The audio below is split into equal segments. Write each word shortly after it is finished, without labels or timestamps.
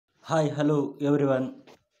Hi hello everyone.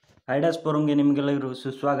 ಐಡಾಸ್ ಫೋರಂಗೆ ನಿಮಗೆಲ್ಲರಿಗೂ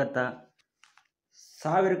ಸುಸ್ವಾಗತ.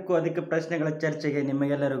 1000ಕ್ಕೂ ಅಧಿಕ ಪ್ರಶ್ನೆಗಳ ಚರ್ಚೆಗೆ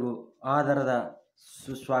ನಿಮಗೆಲ್ಲರಿಗೂ ಆಧಾರದ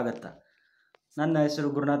ಸುಸ್ವಾಗತ. ನನ್ನ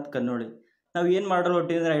ಹೆಸರು ಗುರುನಾಥ್ ಕನ್ನೋಳಿ. ನಾವು ಏನು ಮಾಡಲು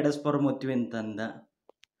ಹೊಟ್ಟಿದ್ರೆ ಐಡಾಸ್ ಫೋರಂ ಓದ್ತೀವಿ ಅಂತಂದ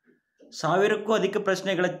 1000ಕ್ಕೂ ಅಧಿಕ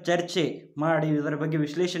ಪ್ರಶ್ನೆಗಳ ಚರ್ಚೆ ಮಾಡಿ ಇದರ ಬಗ್ಗೆ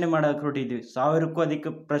ವಿಶ್ಲೇಷಣೆ ಮಾಡೋಕೆ ಹೊಟ್ಟಿದ್ವಿ. 1000ಕ್ಕೂ ಅಧಿಕ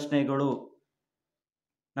ಪ್ರಶ್ನೆಗಳು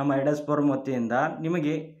ನಮ್ಮ ಐಡಾಸ್ ಫೋರಂ ವತಿಯಿಂದ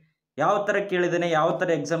ನಿಮಗೆ ಯಾವ ಥರ ಕೇಳಿದ್ದೇನೆ, ಯಾವ ಥರ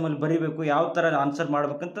ಎಕ್ಸಾಮಲ್ಲಿ ಬರೀಬೇಕು, ಯಾವ ಥರ ಆನ್ಸರ್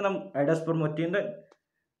ಮಾಡ್ಬೇಕಂತ ನಮ್ಮ ಐಡಾಸ್ ಫೋರಂ ವತಿಯಿಂದ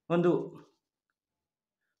ಒಂದು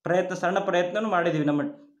ಸಣ್ಣ ಪ್ರಯತ್ನ ಮಾಡಿದ್ದೀವಿ ನಮ್ಮ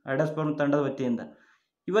ಐಡಾಸ್ ಫೋರಂ ತಂಡದ ವತಿಯಿಂದ.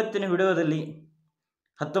 ಇವತ್ತಿನ ವಿಡಿಯೋದಲ್ಲಿ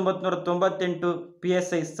 1998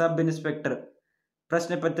 PSI ಸಬ್ ಇನ್ಸ್ಪೆಕ್ಟರ್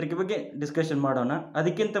ಪ್ರಶ್ನೆ ಪತ್ರಿಕೆ ಬಗ್ಗೆ ಡಿಸ್ಕಷನ್ ಮಾಡೋಣ.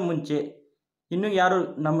 ಅದಕ್ಕಿಂತ ಮುಂಚೆ ಇನ್ನೂ ಯಾರು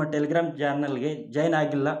ನಮ್ಮ ಟೆಲಿಗ್ರಾಮ್ ಚಾನಲ್ಗೆ ಜಾಯ್ನ್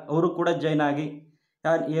ಆಗಿಲ್ಲ ಅವರು ಕೂಡ ಜಾಯ್ನ್ ಆಗಿ,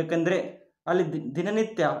 ಯಾಕಂದರೆ ಅಲ್ಲಿ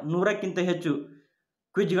ದಿನನಿತ್ಯ 100ಕ್ಕಿಂತ ಹೆಚ್ಚು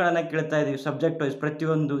ಕ್ವಿಜ್ಗಳನ್ನು ಕೇಳ್ತಾ ಇದ್ದೀವಿ. ಸಬ್ಜೆಕ್ಟ್ ವೈಸ್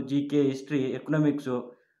ಪ್ರತಿಯೊಂದು GK, history, economics,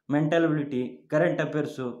 mental ability, current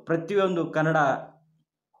affairs, ಪ್ರತಿಯೊಂದು ಕನ್ನಡ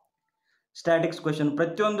ಸ್ಟ್ಯಾಟಿಕ್ಸ್ ಕ್ವಶನ್,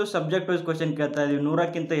 ಪ್ರತಿಯೊಂದು ಸಬ್ಜೆಕ್ಟ್ ವೈಸ್ ಕ್ವಶನ್ ಕೇಳ್ತಾ ಇದ್ದೀವಿ.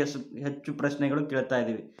 100ಕ್ಕಿಂತ ಹೆಚ್ಚು ಪ್ರಶ್ನೆಗಳು ಕೇಳ್ತಾ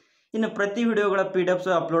ಇದ್ದೀವಿ. ಇನ್ನು ಪ್ರತಿ ವಿಡಿಯೋಗಳ PDFs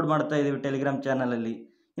ಅಪ್ಲೋಡ್ ಮಾಡ್ತಾ ಇದ್ದೀವಿ ಟೆಲಿಗ್ರಾಮ್ ಚಾನಲಲ್ಲಿ.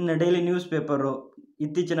 ಇನ್ನು ಡೈಲಿ ನ್ಯೂಸ್ ಪೇಪರು,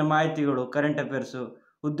 ಇತ್ತೀಚಿನ ಮಾಹಿತಿಗಳು, ಕರೆಂಟ್ ಅಫೇರ್ಸು,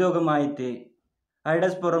 ಉದ್ಯೋಗ ಮಾಹಿತಿ,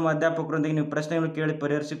 ಐಡಾಸ್ ಫೋರಂ ಅಧ್ಯಾಪಕರೊಂದಿಗೆ ನೀವು ಪ್ರಶ್ನೆಗಳು ಕೇಳಿ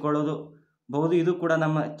ಪರಿಹರಿಸಿಕೊಳ್ಳೋದು ಬಹುದು. ಇದು ಕೂಡ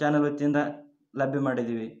ನಮ್ಮ ಚಾನಲ್ ವತಿಯಿಂದ ಲಭ್ಯ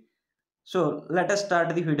ಮಾಡಿದ್ದೀವಿ. So let us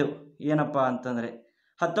start the video. ಏನಪ್ಪ ಅಂತಂದರೆ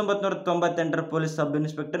 1998 ಪೊಲೀಸ್ ಸಬ್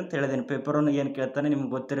ಇನ್ಸ್ಪೆಕ್ಟರ್ ಅಂತ ಹೇಳಿದ್ದೇನೆ. ಪೇಪರ್ 1 ಏನು ಕೇಳ್ತಾನೆ ನಿಮ್ಗೆ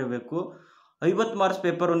ಗೊತ್ತಿರಬೇಕು. 50 ಮಾರ್ಕ್ಸ್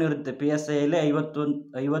ಪೇಪರ್ 1 ಇರುತ್ತೆ. PSIಯಲ್ಲಿ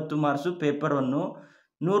 50 ಮಾರ್ಕ್ಸು ಪೇಪರ್ 1.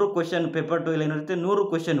 100 ಕ್ವಶನ್. ಪೇಪರ್ 2 ಏನಿರುತ್ತೆ 100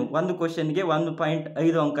 ಕ್ವಶನು. ಒಂದು ಕ್ವಶನ್ಗೆ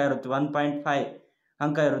 1.5 ಅಂಕ ಇರುತ್ತೆ, 1.5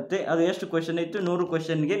 ಅಂಕ ಇರುತ್ತೆ. ಅದು ಎಷ್ಟು ಕ್ವಶನ್ ಇತ್ತು? 100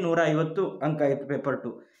 ಕ್ವಶನ್ಗೆ 150 ಅಂಕ ಇತ್ತು ಪೇಪರ್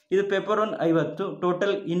 2. ಇದು ಪೇಪರ್ 1 50,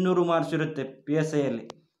 ಟೋಟಲ್ 200 ಮಾರ್ಕ್ಸ್ ಇರುತ್ತೆ PSIಯಲ್ಲಿ.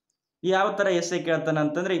 ಯಾವ ಥರ ಎಸ್ಸೆ ಕೇಳ್ತಾನೆ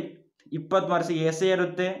ಅಂತಂದರೆ 20 ಮಾರ್ಕ್ಸಿಗೆ ಎಸ್ಸೆ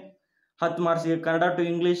ಇರುತ್ತೆ, 10 ಮಾರ್ಕ್ಸಿಗೆ ಕನ್ನಡ ಟು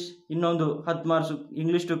ಇಂಗ್ಲೀಷ್, ಇನ್ನೊಂದು 10 ಮಾರ್ಕ್ಸು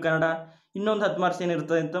ಇಂಗ್ಲೀಷ್ ಟು ಕನ್ನಡ, ಇನ್ನೊಂದು 10 ಮಾರ್ಕ್ಸ್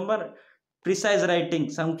ಏನಿರ್ತದೆ ಅಂತಂದ್ರೆ ಪ್ರಿಸೈಸ್ ರೈಟಿಂಗ್,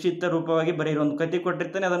 ಸಂಕ್ಷಿಪ್ತ ರೂಪವಾಗಿ ಬರೆಯಿರೋ ಒಂದು ಕತೆ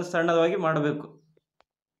ಕೊಟ್ಟಿರ್ತಾನೆ, ಅದನ್ನು ಸಣ್ಣದಾಗಿ ಮಾಡಬೇಕು.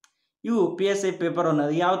 ಇವು PSI ಪೇಪರ್ 1.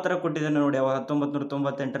 ಅದು ಯಾವ ಥರ ಕೊಟ್ಟಿದ್ದಾನೆ ನೋಡಿ. ಅವಾಗ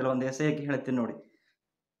 1998 ಒಂದು ಎಸ್ಸೆ ಹೇಳ್ತೀನಿ ನೋಡಿ.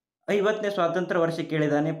 50ನೇ ಸ್ವಾತಂತ್ರ್ಯ ವರ್ಷ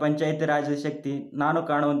ಕೇಳಿದ್ದಾನೆ. ಪಂಚಾಯಿತಿ ರಾಜ್ಯದ ಶಕ್ತಿ, ನಾನು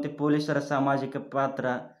ಕಾಣುವಂತೆ ಪೊಲೀಸರ ಸಾಮಾಜಿಕ ಪಾತ್ರ,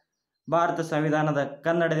 ಭಾರತ ಸಂವಿಧಾನದ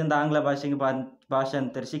ಕನ್ನಡದಿಂದ ಆಂಗ್ಲ ಭಾಷೆಗೆ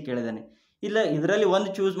ಭಾಷಾಂತರಿಸಿ ಕೇಳಿದ್ದಾನೆ. ಇಲ್ಲ ಇದರಲ್ಲಿ ಒಂದು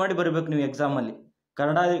ಚೂಸ್ ಮಾಡಿ ಬರೀಬೇಕು ನೀವು ಎಕ್ಸಾಮಲ್ಲಿ.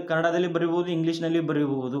 ಕನ್ನಡದಲ್ಲಿ ಬರೀಬಹುದು, ಇಂಗ್ಲೀಷ್ನಲ್ಲಿ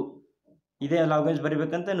ಬರೀಬಹುದು. ಇದೇ ಲ್ಯಾಂಗ್ವೇಜ್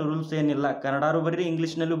ಬರೀಬೇಕಂತ ರೂಲ್ಸ್ ಏನಿಲ್ಲ. ಕನ್ನಡರೂ ಬರೀ,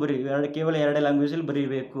 ಇಂಗ್ಲೀಷ್ನಲ್ಲೂ ಬರೀ, ಕೇವಲ 2 ಲ್ಯಾಂಗ್ವೇಜಲ್ಲಿ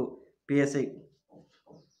ಬರೀಬೇಕು PSI.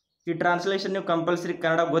 ಈ ಟ್ರಾನ್ಸ್ಲೇಷನ್ ನೀವು ಕಂಪಲ್ಸರಿ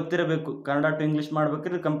ಕನ್ನಡ ಗೊತ್ತಿರಬೇಕು. ಕನ್ನಡ ಟು ಇಂಗ್ಲೀಷ್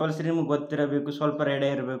ಮಾಡ್ಬೇಕಾದ್ರೆ ಕಂಪಲ್ಸರಿ ನಿಮ್ಗೆ ಗೊತ್ತಿರಬೇಕು, ಸ್ವಲ್ಪ ರೆಡಿ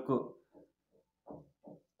ಇರಬೇಕು.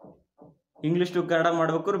 ಇಂಗ್ಲೀಷ್ ಟು ಕನ್ನಡ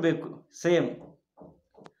ಮಾಡ್ಬೇಕಾದ್ರೂ ಬೇಕು, ಸೇಮ್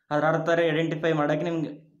ಅದರ ಅರ್ಥ ಐಡೆಂಟಿಫೈ ಮಾಡೋಕ್ಕೆ ನಿಮ್ಗೆ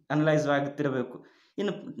ಅನಲೈಸ್ ಆಗುತ್ತಿರಬೇಕು.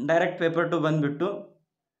 ಇನ್ನು ಡೈರೆಕ್ಟ್ ಪೇಪರ್ 2 ಬಂದುಬಿಟ್ಟು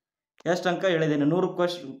ಎಷ್ಟು ಅಂಕ ಹೇಳಿದ್ದೇನೆ, 100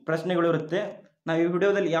 ಪ್ರಶ್ನೆಗಳು ಇರುತ್ತೆ. ನಾವು ಈ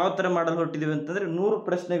ವಿಡಿಯೋದಲ್ಲಿ ಯಾವ ಥರ ಮಾಡಲು ಹೊರಟಿದ್ದೀವಿ ಅಂತಂದರೆ 100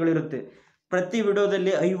 ಪ್ರಶ್ನೆಗಳಿರುತ್ತೆ. ಪ್ರತಿ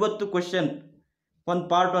ವಿಡಿಯೋದಲ್ಲಿ 50 ಕ್ವಶನ್ ಒಂದು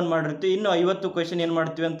ಪಾರ್ಟ್ 1 ಮಾಡಿರ್ತೀವಿ. ಇನ್ನು 50 ಕ್ವಶನ್ ಏನು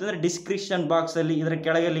ಮಾಡ್ತೀವಿ ಅಂತಂದರೆ ಡಿಸ್ಕ್ರಿಪ್ಷನ್ ಬಾಕ್ಸಲ್ಲಿ ಇದರ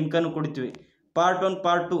ಕೆಳಗೆ ಲಿಂಕನ್ನು ಕೊಡ್ತೀವಿ. ಪಾರ್ಟ್ 1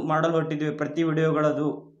 ಪಾರ್ಟ್ 2 ಮಾಡಲು ಹೊರಟಿದ್ದೀವಿ. ಪ್ರತಿ ವಿಡಿಯೋಗಳದು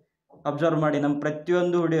ಅಬ್ಸರ್ವ್ ಮಾಡಿ. ನಮ್ಮ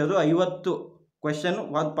ಪ್ರತಿಯೊಂದು ವಿಡಿಯೋದು 50 ಕ್ವಶನ್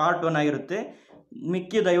ಒಂದು ಪಾರ್ಟ್ 1 ಆಗಿರುತ್ತೆ.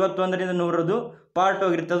 ಮಿಕ್ಕಿದ 51ರಿಂದ 100 ಪಾರ್ಟ್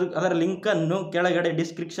ಹೋಗಿರುತ್ತೆ. ಅದರ ಲಿಂಕನ್ನು ಕೆಳಗಡೆ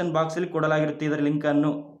ಡಿಸ್ಕ್ರಿಪ್ಷನ್ ಬಾಕ್ಸಲ್ಲಿ ಕೊಡಲಾಗಿರುತ್ತೆ. ಇದರ ಲಿಂಕನ್ನು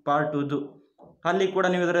ಪಾರ್ಟ್ 2 ಅಲ್ಲಿ ಕೂಡ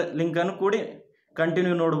ನೀವು ಇದರ ಲಿಂಕನ್ನು ಕೂಡಿ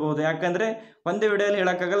ಕಂಟಿನ್ಯೂ ನೋಡ್ಬೋದು. ಯಾಕಂದರೆ ಒಂದೇ ವಿಡಿಯೋಲಿ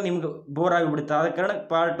ಹೇಳೋಕ್ಕಾಗಲ್ಲ, ನಿಮ್ಗೆ ಬೋರ್ ಆಗಿಬಿಡುತ್ತೆ. ಆದ ಕಾರಣ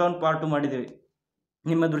ಪಾರ್ಟ್ 1 ಪಾರ್ಟ್ 2 ಮಾಡಿದ್ದೀವಿ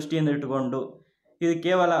ನಿಮ್ಮ ದೃಷ್ಟಿಯಿಂದ ಇಟ್ಟುಕೊಂಡು. ಇದು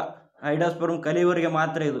ಕೇವಲ ಐಡಾಸ್ ಫೋರಂ ಕಲಿಯುವವರಿಗೆ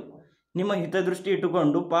ಮಾತ್ರ. ಇದು ನಿಮ್ಮ ಹಿತದೃಷ್ಟಿ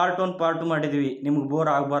ಇಟ್ಟುಕೊಂಡು ಪಾರ್ಟ್ 1 ಪಾರ್ಟ್ 2 ಮಾಡಿದ್ದೀವಿ, ನಿಮ್ಗೆ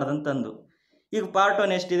ಬೋರ್ ಆಗಬಾರ್ದಂತಂದು. ಈಗ ಪಾರ್ಟ್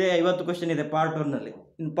 1 ಎಷ್ಟಿದೆ? 50 ಕ್ವಶನ್ ಇದೆ ಪಾರ್ಟ್ 1ನಲ್ಲಿ.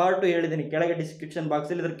 ಇನ್ನು ಪಾರ್ಟ್ 2 ಹೇಳಿದ್ದೀನಿ, ಕೆಳಗೆ ಡಿಸ್ಕ್ರಿಪ್ಷನ್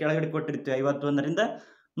ಬಾಕ್ಸಲ್ಲಿ ಇದ್ರ ಕೆಳಗಡೆ ಕೊಟ್ಟಿರ್ತೀವಿ 51ರಿಂದ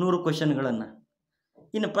 100 ಕ್ವಶನ್ಗಳನ್ನು.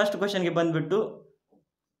 ಇನ್ನು ಫಸ್ಟ್ ಕ್ವಶನ್ಗೆ ಬಂದುಬಿಟ್ಟು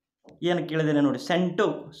ಏನು ಕೇಳಿದ್ದೇನೆ ನೋಡಿ. ಸೆಂಟೋ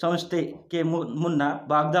ಸಂಸ್ಥೆಗೆ ಮುನ್ನ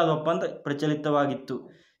ಬಾಗ್ದಾದ್ ಒಪ್ಪಂದ ಪ್ರಚಲಿತವಾಗಿತ್ತು.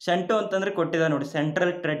 ಸೆಂಟೋ ಅಂತಂದರೆ ಕೊಟ್ಟಿದ್ದಾರೆ ನೋಡಿ,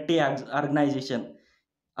 ಸೆಂಟ್ರಲ್ ಟ್ರೆಟಿ ಆರ್ಗನೈಸೇಷನ್.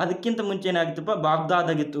 ಅದಕ್ಕಿಂತ ಮುಂಚೆ ಏನಾಗಿತ್ತಪ್ಪ, ಬಾಗ್ದಾದ್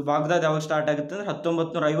ಆಗಿತ್ತು. ಬಾಗ್ದಾದ್ ಯಾವಾಗ ಸ್ಟಾರ್ಟ್ ಆಗುತ್ತೆ ಅಂದರೆ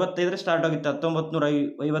 1955 ಸ್ಟಾರ್ಟ್ ಆಗುತ್ತೆ.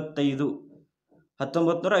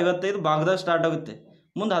 1955 ಬಾಗ್ದಾದ್ ಸ್ಟಾರ್ಟ್ ಆಗುತ್ತೆ.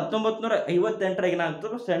 ಮುಂದೆ 1958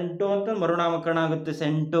 ಏನಾಗ್ತದೆ, ಸೆಂಟೋ ಅಂತ ಮರುನಾಮಕರಣ ಆಗುತ್ತೆ.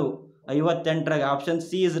 ಸೆಂಟೋ 58 option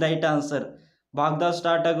C is right answer. Baghdad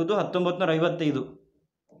start ಆಗೋದು 1955.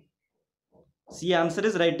 C answer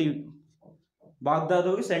is right. Baghdad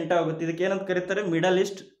ಹೋಗಿ ಸೆಂಟೋ ಆಗುತ್ತೆ. ಇದಕ್ಕೆ ಏನಂತ ಕರೀತಾರೆ? ಮಿಡಲ್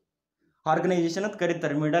ಈಸ್ಟ್ ಆರ್ಗನೈಸೇಷನ್ ಅಂತ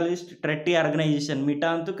ಕರೀತಾರೆ. ಮಿಡಲ್ ಈಸ್ಟ್ ಟ್ರೆಟಿ ಆರ್ಗನೈಸೇಷನ್, ಮಿಟಾ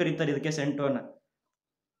ಅಂತೂ ಕರೀತಾರೆ ಇದಕ್ಕೆ ಸೆಂಟೋನ.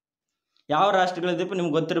 ಯಾವ ರಾಷ್ಟ್ರಗಳಿದೆಯಪ್ಪ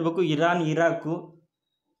ನಿಮ್ಗೆ ಗೊತ್ತಿರಬೇಕು. ಇರಾನ್, ಇರಾಕು,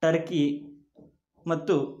 ಟರ್ಕಿ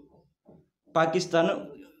ಮತ್ತು ಪಾಕಿಸ್ತಾನ,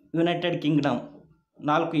 ಯುನೈಟೆಡ್ ಕಿಂಗ್ಡಮ್.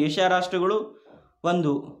 4 ಏಷ್ಯಾ ರಾಷ್ಟ್ರಗಳು,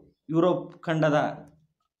 1 ಯುರೋಪ್ ಖಂಡದ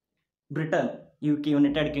ಬ್ರಿಟನ್, UK,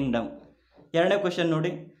 ಯುನೈಟೆಡ್ ಕಿಂಗ್ಡಮ್. ಎರಡನೇ ಕ್ವಶನ್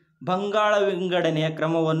ನೋಡಿ. ಬಂಗಾಳ ವಿಂಗಡಣೆಯ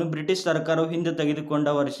ಕ್ರಮವನ್ನು ಬ್ರಿಟಿಷ್ ಸರ್ಕಾರವು ಹಿಂದೆ ತೆಗೆದುಕೊಂಡ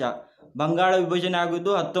ವರ್ಷ. ಬಂಗಾಳ ವಿಭಜನೆ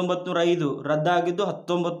ಆಗಿದ್ದು 1905, ರದ್ದಾಗಿದ್ದು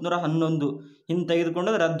 1911. ಹಿಂದೆ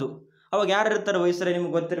ತೆಗೆದುಕೊಂಡದ್ದು ರದ್ದು. ಅವಾಗ ಯಾರು ಇರ್ತಾರೆ ವೈಸರಾಯ್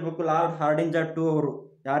ನಿಮ್ಗೆ ಗೊತ್ತಿರಬೇಕು, ಲಾರ್ಡ್ ಹಾರ್ಡಿಂಜ್ ಟು ಅವರು.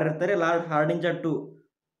 ಯಾರಿರ್ತಾರೆ? Lord Hardinge to.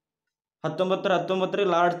 1919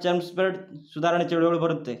 ಲಾರ್ಡ್ ಚಾಮ್ಸ್ಬರ್ಡ್ ಸುಧಾರಣೆ ಚಳುವಳಿ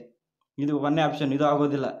ಬರುತ್ತೆ. ಇದು ಒಂದೇ ಆಪ್ಷನ್, ಇದು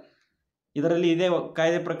ಆಗೋದಿಲ್ಲ. ಇದರಲ್ಲಿ ಇದೇ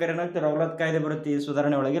ಕಾಯ್ದೆ ಪ್ರಕಾರ ಏನಾಗುತ್ತೆ, ರೌಲತ್ ಕಾಯ್ದೆ ಬರುತ್ತೆ ಈ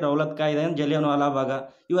ಸುಧಾರಣೆ ಒಳಗೆ. ರೌಲತ್ ಕಾಯ್ದೆ, ಜಲಿಯನ್ ವಾಲಾಬಾಗ್,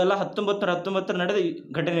 ಇವೆಲ್ಲ 1919 ನಡೆದ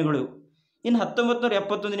ಘಟನೆಗಳು. ಇನ್ನು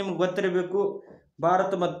 1971 ನಿಮ್ಗೆ ಗೊತ್ತಿರಬೇಕು,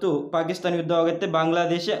 ಭಾರತ ಮತ್ತು ಪಾಕಿಸ್ತಾನ ಯುದ್ಧ ಆಗುತ್ತೆ,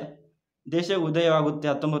 ಬಾಂಗ್ಲಾದೇಶ ದೇಶ ಉದಯವಾಗುತ್ತೆ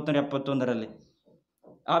 1971ರಲ್ಲಿ.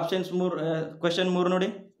 ಆಪ್ಷನ್ಸ್ 3, ಕ್ವೆಶನ್ 3 ನೋಡಿ.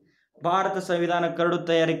 ಭಾರತ ಸಂವಿಧಾನ ಕರಡು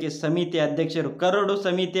ತಯಾರಿಕೆ ಸಮಿತಿ ಅಧ್ಯಕ್ಷರು. ಕರಡು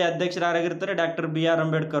ಸಮಿತಿಯ ಅಧ್ಯಕ್ಷರು ಯಾರಾಗಿರ್ತಾರೆ? ಡಾಕ್ಟರ್ BR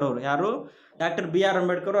ಅಂಬೇಡ್ಕರ್ ಅವರು. ಯಾರು? ಡಾಕ್ಟರ್ BR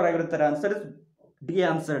ಅಂಬೇಡ್ಕರ್ ಅವರು ಆಗಿರ್ತಾರೆ. Answer D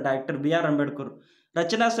answer, doctor BR Ambedkar.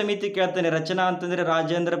 ರಚನಾ ಸಮಿತಿ ಕೇಳ್ತಾನೆ. ರಚನಾ ಅಂತಂದ್ರೆ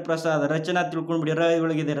ರಾಜೇಂದ್ರ ಪ್ರಸಾದ್. ರಚನಾ ತಿಳ್ಕೊಂಡ್ಬಿಡಿ, ರ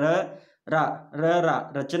ಒಳಗಿದೆ,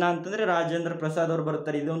 ರಚನಾ ಅಂತಂದ್ರೆ ರಾಜೇಂದ್ರ ಪ್ರಸಾದ್ ಅವರು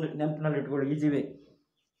ಬರ್ತಾರೆ. ಇದೊಂದು ನೆನಪಿನಲ್ಲಿ ಇಟ್ಕೊಳ್ಳಿ, ಈಜಿವೆ.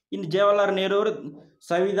 ಇನ್ನು ಜವಾಹರ್ಲಾಲ್ ನೆಹರು ಅವರು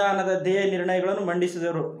ಸಂವಿಧಾನದ ಧ್ಯೇಯ ನಿರ್ಣಯಗಳನ್ನು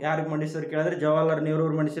ಮಂಡಿಸಿದವರು. ಯಾರಿಗೆ ಮಂಡಿಸಿದ್ರು ಕೇಳಿದ್ರೆ ಜವಾಹರ್ಲಾಲ್ ನೆಹರು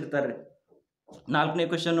ಅವರು ಮಂಡಿಸಿರ್ತಾರೆ. 4ನೇ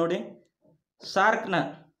ಕ್ವೆಶನ್ ನೋಡಿ. ಸಾರ್ಕ್ನ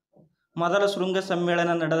ಮೊದಲ ಶೃಂಗ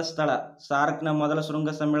ಸಮ್ಮೇಳನ ನಡೆದ ಸ್ಥಳ. ಸಾರ್ಕ್ನ ಮೊದಲ ಶೃಂಗ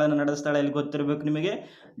ಸಮ್ಮೇಳನ ನಡೆದ ಸ್ಥಳ ಎಲ್ಲಿ ಗೊತ್ತಿರಬೇಕು ನಿಮಗೆ?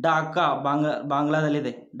 ಢಾಕಾ,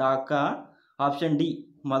 ಬಾಂಗ್ಲಾದಲ್ಲಿದೆ. Dhaka, option D.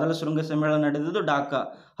 ಮೊದಲ ಶೃಂಗ ಸಮ್ಮೇಳನ ನಡೆದಿದ್ದು ಢಾಕಾ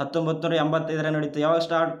 1985 ನಡೀತು. ಯಾವಾಗ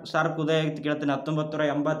ಸಾರ್ಕ್ ಉದಯ ಆಗಿತ್ತು ಕೇಳ್ತೇನೆ?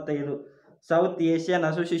 1985. South Asian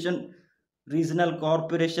association regional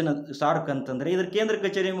corporation SAARC ಅಂತಂದ್ರೆ ಇದ್ರ ಕೇಂದ್ರ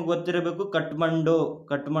ಕಚೇರಿ ನಿಮಗೆ ಗೊತ್ತಿರಬೇಕು,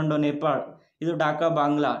 ಕಠ್ಮಂಡು ನೇಪಾಳ. ಇದು ಢಾಕಾ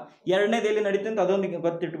ಬಾಂಗ್ಲಾ. ಎರಡನೇದು ಎಲ್ಲಿ ನಡೀತೆ ಅಂತ ಅದೊಂದು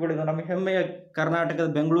ಗೊತ್ತಿಟ್ಕೊಳ್ಳಿದ್ದು. ನಮ್ಮ ಹೆಮ್ಮೆಯ ಕರ್ನಾಟಕದ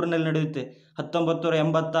ಬೆಂಗಳೂರಿನಲ್ಲಿ ನಡೆಯುತ್ತೆ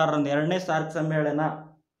 1986ರಂದು ಎರಡನೇ ಸಾರ್ಕ್ ಸಮ್ಮೇಳನ.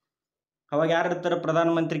 ಅವಾಗ ಯಾರು ಇರ್ತಾರೆ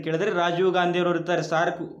ಪ್ರಧಾನಮಂತ್ರಿ ಕೇಳಿದ್ರೆ ರಾಜೀವ್ ಗಾಂಧಿ ಅವರು ಇರ್ತಾರೆ.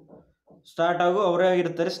 ಸಾರ್ಕ್ ಸ್ಟಾರ್ಟ್ ಆಗೋ ಅವರೇ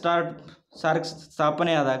ಆಗಿರ್ತಾರೆ. ಸಾರ್ಕ್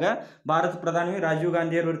ಸ್ಥಾಪನೆ ಆದಾಗ ಭಾರತ ಪ್ರಧಾನಿ ರಾಜೀವ್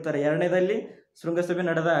ಗಾಂಧಿ ಅವರು ಇರ್ತಾರೆ. ಎರಡನೇದಲ್ಲಿ ಶೃಂಗಸಭೆ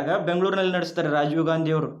ನಡೆದಾಗ ಬೆಂಗಳೂರಿನಲ್ಲಿ ನಡೆಸ್ತಾರೆ ರಾಜೀವ್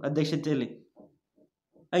ಗಾಂಧಿ ಅವರು ಅಧ್ಯಕ್ಷತೆಯಲ್ಲಿ.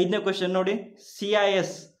 5ನೇ ಕ್ವೆಶನ್ ನೋಡಿ.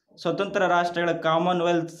 CIS ಸ್ವತಂತ್ರ ರಾಷ್ಟ್ರಗಳ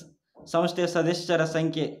ಕಾಮನ್ವೆಲ್ತ್ ಸಂಸ್ಥೆಯ ಸದಸ್ಯರ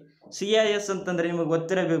ಸಂಖ್ಯೆ. CIS ಅಂತಂದ್ರೆ ನಿಮಗೆ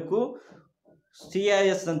ಗೊತ್ತಿರಬೇಕು,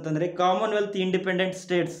 CIS ಅಂತಂದ್ರೆ ಕಾಮನ್ವೆಲ್ತ್ ಇಂಡಿಪೆಂಡೆಂಟ್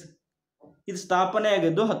ಸ್ಟೇಟ್ಸ್. ಇದು ಸ್ಥಾಪನೆ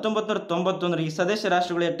ಆಗಿದ್ದು 1991. ಈ ಸದಸ್ಯ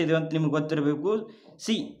ರಾಷ್ಟ್ರಗಳು ಎಷ್ಟಿದೆ ಅಂತ ನಿಮ್ಗೆ ಗೊತ್ತಿರಬೇಕು.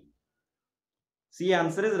 C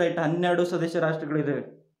answer is right. 12 ಸದಸ್ಯ ರಾಷ್ಟ್ರಗಳಿವೆ.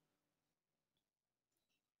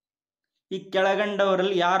 ಈ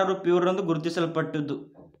ಕೆಳಗಂಡವರಲ್ಲಿ ಯಾರು ಪ್ಯೂರ್ ಎಂದು ಗುರುತಿಸಲ್ಪಟ್ಟದ್ದು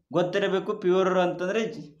ಗೊತ್ತಿರಬೇಕು. ಪ್ಯೂರ್ ಅಂತಂದ್ರೆ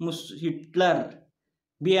Hitler.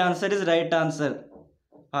 B answer is right answer.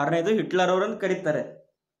 6ನೇದು Hitler ಅವರನ್ನು ಕರೀತಾರೆ.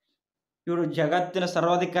 ಇವರು ಜಗತ್ತಿನ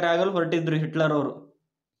ಸರ್ವಾಧಿಕಾರಿ ಆಗಲು ಹೊರಟಿದ್ರು ಹಿಟ್ಲರ್ ಅವರು.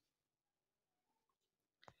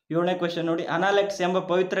 7ನೇ ಕ್ವೆಶನ್ ನೋಡಿ. ಅನಾಲೆಕ್ಸ್ ಎಂಬ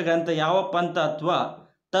ಪವಿತ್ರ ಗ್ರಂಥ ಯಾವ ಪಂಥ ಅಥವಾ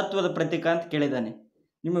ತತ್ವದ ಪ್ರತೀಕ ಅಂತ ಕೇಳಿದ್ದಾನೆ.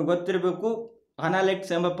 ನಿಮಗೆ ಗೊತ್ತಿರಬೇಕು,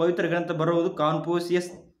 ಅನಾಲೆಕ್ಸ್ ಎಂಬ ಪವಿತ್ರ ಗ್ರಂಥ ಬರುವುದು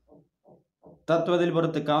ಕಾನ್ಫ್ಯೂಸಿಯಸ್ ತತ್ವದಲ್ಲಿ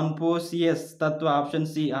ಬರುತ್ತೆ. ಕಾನ್ಫ್ಯೂಸಿಯಸ್ ತತ್ವ, ಆಪ್ಷನ್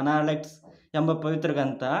ಸಿ. ಅನಾಲೆಕ್ಸ್ ಎಂಬ ಪವಿತ್ರ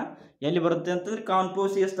ಗ್ರಂಥ ಎಲ್ಲಿ ಬರುತ್ತೆ ಅಂತಂದ್ರೆ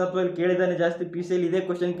ಕಾನ್ಫ್ಯೂಸಿಯಸ್ ತತ್ವದಲ್ಲಿ ಕೇಳಿದ್ದಾನೆ. ಜಾಸ್ತಿ PCI ಇದೇ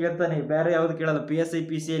ಕ್ವಶನ್ ಕೇಳ್ತಾನೆ, ಬೇರೆ ಯಾವುದು ಕೇಳಲ್ಲ. PSI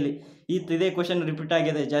PCI ಇದೇ ಕ್ವಶನ್ ರಿಪೀಟ್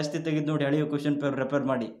ಆಗಿದೆ. ಜಾಸ್ತಿ ತೆಗೆದು ನೋಡಿ, ಹಳೆಯ ಕ್ವಶನ್ ರೆಫರ್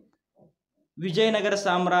ಮಾಡಿ. ವಿಜಯನಗರ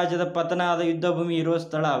ಸಾಮ್ರಾಜ್ಯದ ಪತನ ಆದ ಯುದ್ಧ ಭೂಮಿ ಇರುವ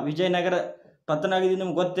ಸ್ಥಳ. ವಿಜಯನಗರ ಪತನ ಆಗಿದ್ದು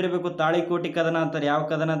ನಿಮ್ಗೆ ಗೊತ್ತಿರಬೇಕು, ತಾಳಿಕೋಟಿ ಕದನ ಅಂತಾರೆ. ಯಾವ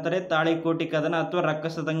ಕದನ ಅಂತಾರೆ? ತಾಳಿಕೋಟಿ ಕದನ ಅಥವಾ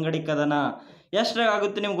ರಕ್ಕಸದಂಗಡಿ ಕದನ.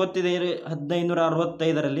 ಎಷ್ಟಾಗುತ್ತೆ ನಿಮ್ಗೆ ಗೊತ್ತಿದೆ?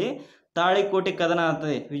 1565ರಲ್ಲಿ ತಾಳಿಕೋಟಿ ಕದನ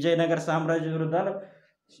ಆಗ್ತದೆ. ವಿಜಯನಗರ ಸಾಮ್ರಾಜ್ಯದ ವಿರುದ್ಧ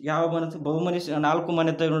ಯಾವ ಬಹುಮನಿ 4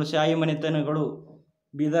 ಮನೆತನಗಳು, ಶಾಹಿ ಮನೆತನಗಳು,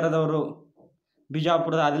 ಬೀದರದವರು,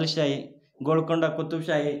 ಬಿಜಾಪುರದ ಆದಿಲ್ ಶಾಹಿ, ಗೋಲ್ಕೊಂಡ ಕುತುಬ್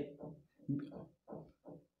ಶಾಹಿ,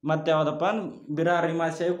 ಮತ್ತೆ ಯಾವುದಪ್ಪ ಬಿರಾರ್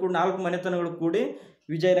ಹಿಮಾದ್ ಶಾಹಿ ಕೂಡ 4 ಮನೆತನಗಳು ಕೂಡಿ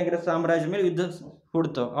ವಿಜಯನಗರ ಸಾಮ್ರಾಜ್ಯ ಮೇಲೆ ಯುದ್ಧ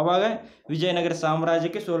ಹೂಡ್ತಾವೆ. ಅವಾಗ ವಿಜಯನಗರ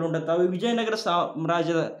ಸಾಮ್ರಾಜ್ಯಕ್ಕೆ ಸೋಲುಂಡತಾವೆ. ವಿಜಯನಗರ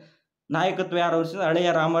ಸಾಮ್ರಾಜ್ಯದ ನಾಯಕತ್ವ ಯಾರು ವಹಿಸಿದ? ಹಳೆಯ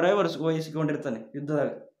ರಾಮರಾಯ ವಹಿಸಿಕೊಂಡಿರ್ತಾನೆ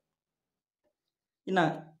ಯುದ್ಧದಾಗ. ಇನ್ನು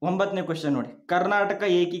 9ನೇ ಕ್ವೆಶನ್ ನೋಡಿ. ಕರ್ನಾಟಕ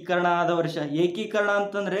ಏಕೀಕರಣ ಆದ ವರ್ಷ. ಏಕೀಕರಣ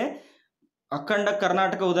ಅಂತಂದ್ರೆ ಅಖಂಡ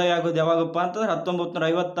ಕರ್ನಾಟಕ ಉದಯ ಆಗೋದು ಯಾವಾಗಪ್ಪ ಅಂತಂದ್ರೆ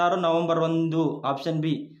 1956 ನವೆಂಬರ್ 1. Option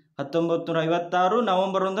B. 1956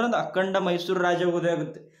 ನವೆಂಬರ್ 1ರಂದು ಅಖಂಡ ಮೈಸೂರು ರಾಜ್ಯ ಉದಯ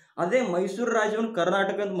ಆಗುತ್ತೆ. ಅದೇ ಮೈಸೂರು ರಾಜ್ಯವನ್ನು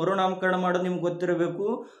ಕರ್ನಾಟಕ ಅಂತ ಮರುನಾಮಕರಣ ಮಾಡೋದು ನಿಮ್ಗೆ ಗೊತ್ತಿರಬೇಕು.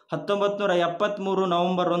 1973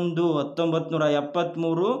 ನವೆಂಬರ್ 1.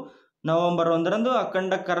 1973 ನವೆಂಬರ್ 1ರಂದು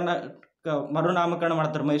ಅಖಂಡ ಕರ್ನಾಟಕ ಮರುನಾಮಕರಣ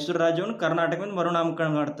ಮಾಡ್ತಾರೆ. ಮೈಸೂರು ರಾಜ್ಯವನ್ನು ಕರ್ನಾಟಕದಿಂದ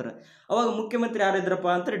ಮರುನಾಮಕರಣ ಮಾಡ್ತಾರೆ. ಅವಾಗ ಮುಖ್ಯಮಂತ್ರಿ ಯಾರಿದ್ರಪ್ಪ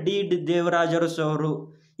ಅಂದ್ರೆ ದೇವರಾಜ ಅರಸು ಅವರು.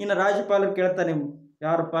 ಇನ್ನು ರಾಜ್ಯಪಾಲರು ಕೇಳ್ತಾನೆ,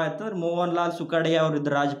 ಯಾರಪ್ಪ ಅಂತಂದ್ರೆ ಮೋಹನ್ ಲಾಲ್ ಸುಖಾಡಿಯಾ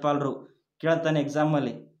ಅವರಿದ್ದರು ರಾಜ್ಯಪಾಲರು. ಕೇಳ್ತಾನೆ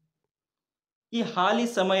ಎಕ್ಸಾಮಲ್ಲಿ. ಈ ಹಾಲಿ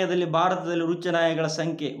ಸಮಯದಲ್ಲಿ ಭಾರತದಲ್ಲಿ ಉಚ್ಚ ನ್ಯಾಯಾಲಯಗಳ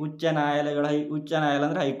ಸಂಖ್ಯೆ. ಉಚ್ಚ ನ್ಯಾಯಾಲಯ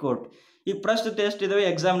ಅಂದ್ರೆ ಹೈಕೋರ್ಟ್. ಈ ಪ್ರಸ್ತುತ ಎಷ್ಟಿದಾವೆ?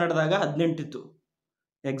 ಎಕ್ಸಾಮ್ ನಡೆದಾಗ 18 ಇತ್ತು.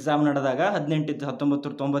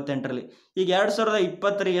 1998ರಲ್ಲಿ. ಈಗ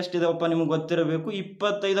 2020ರಲ್ಲಿ ಎಷ್ಟಿದಾವಪ್ಪ ನಿಮ್ಗೆ ಗೊತ್ತಿರಬೇಕು.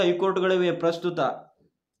 25 ಹೈಕೋರ್ಟ್ಗಳಿವೆ ಪ್ರಸ್ತುತ.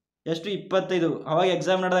 ಎಷ್ಟು? 25. ಅವಾಗ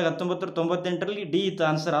ಎಕ್ಸಾಮ್ ನಡೆದಾಗ 1998ರಲ್ಲಿ ಡಿ ಇತ್ತು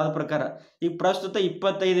ಆನ್ಸರ್ ಆದ ಪ್ರಕಾರ. ಈಗ ಪ್ರಸ್ತುತ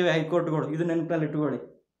 25 ಹೈಕೋರ್ಟ್ಗಳು. ಇದು ನೆನಪಿನಲ್ಲಿ ಇಟ್ಕೊಳ್ಳಿ.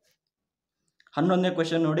 11ನೇ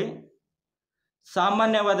ಕ್ವಶನ್ ನೋಡಿ,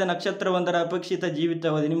 ಸಾಮಾನ್ಯವಾದ ನಕ್ಷತ್ರವೊಂದರ ಅಪೇಕ್ಷಿತ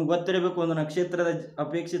ಜೀವಿತಾವಧಿ. ನಿಮ್ಗೆ ಗೊತ್ತಿರಬೇಕು, ಒಂದು ನಕ್ಷತ್ರದ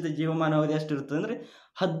ಅಪೇಕ್ಷಿತ ಜೀವಮಾನಾವಧಿ ಎಷ್ಟಿರುತ್ತೆ ಅಂದರೆ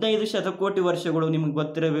 15 ಶತಕೋಟಿ ವರ್ಷಗಳು. ನಿಮ್ಗೆ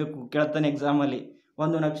ಗೊತ್ತಿರಬೇಕು, ಕೇಳ್ತಾನೆ ಎಕ್ಸಾಮಲ್ಲಿ.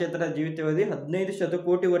 ಒಂದು ನಕ್ಷತ್ರದ ಜೀವಿತಾವಧಿ 15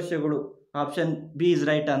 ಶತಕೋಟಿ ವರ್ಷಗಳು. Option B is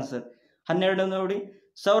right answer. 12 ನೋಡಿ,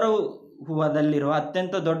 ಸೌರವ್ಯೂಹದಲ್ಲಿರುವ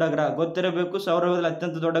ಅತ್ಯಂತ ದೊಡ್ಡ ಗ್ರಹ. ಗೊತ್ತಿರಬೇಕು, ಸೌರವ್ಯೂಹದಲ್ಲಿ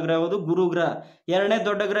ಅತ್ಯಂತ ದೊಡ್ಡ ಗ್ರಹ ಯಾವುದು? ಗುರು ಗ್ರಹ. 2ನೇ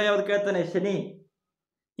ದೊಡ್ಡ ಗ್ರಹ ಯಾವುದು ಕೇಳ್ತಾನೆ? ಶನಿ.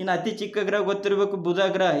 ಇನ್ನು ಅತಿ ಚಿಕ್ಕ ಗ್ರಹ ಗೊತ್ತಿರಬೇಕು, ಬುಧ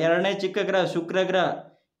ಗ್ರಹ. 2ನೇ ಚಿಕ್ಕ ಗ್ರಹ ಶುಕ್ರ ಗ್ರಹ.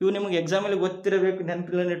 ಇವು ನಿಮಗೆ ಎಕ್ಸಾಮಲ್ಲಿ ಗೊತ್ತಿರಬೇಕು,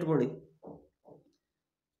 ನೆನಪಿನಲ್ಲಿ ಇಟ್ಕೊಳ್ಳಿ.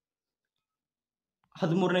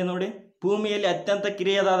 13ನೇ ನೋಡಿ, ಭೂಮಿಯಲ್ಲಿ ಅತ್ಯಂತ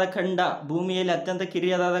ಕಿರಿಯದಾದ ಖಂಡ. ಭೂಮಿಯಲ್ಲಿ ಅತ್ಯಂತ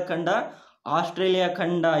ಕಿರಿಯದಾದ ಖಂಡ ಆಸ್ಟ್ರೇಲಿಯಾ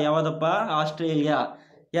ಖಂಡ. ಯಾವುದಪ್ಪ? ಆಸ್ಟ್ರೇಲಿಯಾ.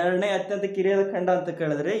 2ನೇ ಅತ್ಯಂತ ಕಿರಿಯದ ಖಂಡ ಅಂತ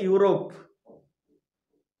ಕೇಳಿದ್ರೆ ಯುರೋಪ್.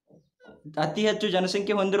 ಅತಿ ಹೆಚ್ಚು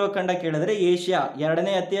ಜನಸಂಖ್ಯೆ ಹೊಂದಿರುವ ಖಂಡ ಕೇಳಿದ್ರೆ ಏಷ್ಯಾ.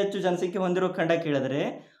 2ನೇ ಅತಿ ಹೆಚ್ಚು ಜನಸಂಖ್ಯೆ ಹೊಂದಿರುವ ಖಂಡ ಕೇಳಿದ್ರೆ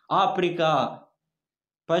ಆಫ್ರಿಕಾ.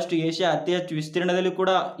 ಫಸ್ಟ್ ಏಷ್ಯಾ ಅತಿ ಹೆಚ್ಚು ವಿಸ್ತೀರ್ಣದಲ್ಲಿ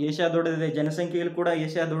ಕೂಡ ಏಷ್ಯಾ ದೊಡ್ಡದಿದೆ, ಜನಸಂಖ್ಯೆಯಲ್ಲಿ ಕೂಡ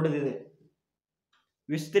ಏಷ್ಯಾ ದೊಡ್ಡದಿದೆ.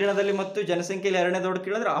 ವಿಸ್ತೀರ್ಣದಲ್ಲಿ ಮತ್ತು ಜನಸಂಖ್ಯೆಯಲ್ಲಿ 2ನೇ ದೊಡ್ಡ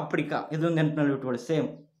ಕೇಳಿದ್ರೆ ಆಫ್ರಿಕಾ. ಇದೊಂದು ನೆನಪಿನಲ್ಲಿ ಇಟ್ಕೊಳ್ಳಿ, ಸೇಮ್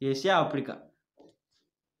ಏಷ್ಯಾ ಆಫ್ರಿಕಾ.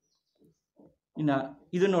 ಇನ್ನು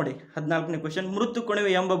ಇದು ನೋಡಿ 14ನೇ ಕ್ವಶನ್, ಮೃತು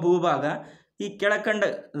ಕಣಿವೆ ಎಂಬ ಭೂಭಾಗ ಈ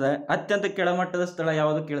ಕೆಳಕಂಡದ ಅತ್ಯಂತ ಕೆಳಮಟ್ಟದ ಸ್ಥಳ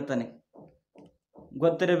ಯಾವುದು ಕೇಳ್ತಾನೆ?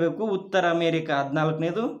 ಗೊತ್ತಿರಬೇಕು, ಉತ್ತರ ಅಮೇರಿಕಾ.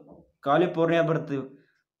 14ನೇದು ಕ್ಯಾಲಿಫೋರ್ನಿಯಾ ಬರ್ತದೆ.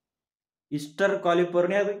 ಈಸ್ಟರ್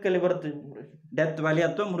ಕ್ಯಾಲಿಫೋರ್ನಿಯಾದಲ್ಲಿ ಬರ್ತದೆ. ಡೆತ್ ವ್ಯಾಲಿ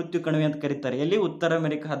ಅಥವಾ ಮೃತ್ಯು ಕಣಿವೆ ಅಂತ ಕರೀತಾರೆ. ಎಲ್ಲಿ? ಉತ್ತರ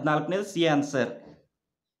ಅಮೆರಿಕ. 14ನೇದು C answer.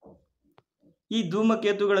 ಈ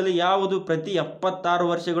ಧೂಮಕೇತುಗಳಲ್ಲಿ ಯಾವುದು ಪ್ರತಿ 76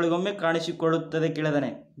 ವರ್ಷಗಳಿಗೊಮ್ಮೆ ಕಾಣಿಸಿಕೊಳ್ಳುತ್ತದೆ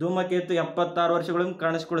ಕೇಳಿದಾನೆ? ಧೂಮಕೇತು 76 ವರ್ಷಗಳಿಗೊಮ್ಮೆ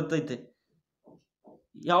ಕಾಣಿಸಿಕೊಳ್ಳುತ್ತೈತೆ.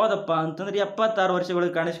 ಯಾವುದಪ್ಪ ಅಂತಂದ್ರೆ 76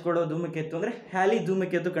 ವರ್ಷಗಳಿಗೆ ಕಾಣಿಸಿಕೊಳ್ಳೋ ಧೂಮಕೇತು ಅಂದ್ರೆ ಹ್ಯಾಲಿ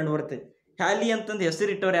ಧೂಮಕೇತು ಕಂಡು ಬರುತ್ತೆ. ಹ್ಯಾಲಿ ಅಂತಂದು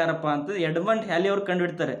ಹೆಸರಿಟ್ಟವ್ರು ಯಾರಪ್ಪ ಅಂತಂದ್ರೆ ಎಡ್ಮಂಡ್ ಹ್ಯಾಲಿ ಅವ್ರು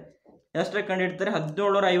ಕಂಡುಹಿಡ್ತಾರೆ. ಎಷ್ಟರ ಕಂಡುಹಿಡ್ತಾರೆ?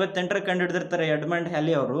 1758ರ ಕಂಡುಹಿಡಿದಿರ್ತಾರೆ ಎಡ್ಮಂಡ್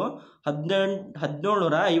ಹ್ಯಾಲಿ ಅವರು.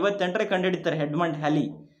 1758ರ ಕಂಡುಹಿಡಿತಾರೆ ಎಡ್ಮಂಡ್ ಹ್ಯಾಲಿ.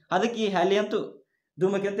 ಅದಕ್ಕೆ ಈ ಹ್ಯಾಲಿ ಅಂತೂ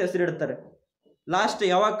ಧೂಮಕೇತು ಹೆಸರಿಡ್ತಾರೆ. ಲಾಸ್ಟ್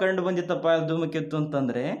ಯಾವಾಗ ಕಂಡು ಬಂದಿತ್ತಪ್ಪ ಧೂಮಕೇತು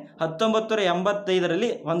ಅಂತಂದ್ರೆ 1985ರಲ್ಲಿ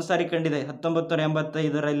ಒಂದು ಸಾರಿ ಕಂಡಿದೆ.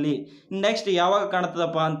 1985ರಲ್ಲಿ. ನೆಕ್ಸ್ಟ್ ಯಾವಾಗ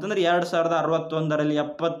ಕಾಣ್ತದಪ್ಪ ಅಂತಂದ್ರೆ 2061ರಲ್ಲಿ.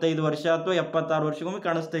 75 ವರ್ಷ ಅಥವಾ 76 ವರ್ಷಕ್ಕೊಮ್ಮೆ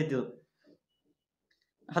ಕಾಣಿಸ್ತೈತಿ ಇದು.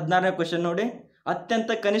 16ನೇ ಕ್ವಶನ್ ನೋಡಿ,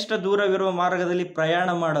 ಅತ್ಯಂತ ಕನಿಷ್ಠ ದೂರವಿರುವ ಮಾರ್ಗದಲ್ಲಿ ಪ್ರಯಾಣ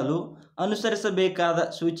ಮಾಡಲು ಅನುಸರಿಸಬೇಕಾದ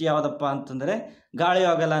ಸೂಚಿ ಯಾವುದಪ್ಪ ಅಂತಂದ್ರೆ ಗಾಳಿ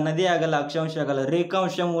ಅಗಲ, ನದಿ ಅಗಲ, ಅಕ್ಷಾಂಶ ಅಗಲ,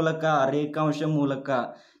 ರೇಖಾಂಶ ಮೂಲಕ. ರೇಖಾಂಶ ಮೂಲಕ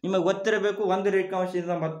ನಿಮಗೆ ಗೊತ್ತಿರಬೇಕು, ಒಂದು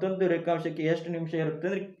ರೇಖಾಂಶದಿಂದ ಮತ್ತೊಂದು ರೇಖಾಂಶಕ್ಕೆ ಎಷ್ಟು ನಿಮಿಷ ಇರುತ್ತೆ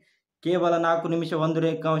ಅಂದ್ರೆ ಕೇವಲ 4 ನಿಮಿಷ. ಒಂದು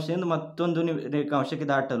ರೇಖಾಂಶದಿಂದ ಮತ್ತೊಂದು ರೇಖಾಂಶಕ್ಕೆ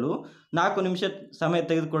ದಾಟಲು 4 ನಿಮಿಷ ಸಮಯ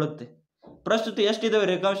ತೆಗೆದುಕೊಳ್ಳುತ್ತೆ. ಪ್ರಸ್ತುತ ಎಷ್ಟಿದಾವೆ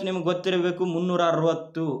ರೇಖಾಂಶ ನಿಮಗೆ ಗೊತ್ತಿರಬೇಕು,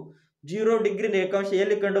 360. 0 ಡಿಗ್ರಿ ರೇಖಾಂಶ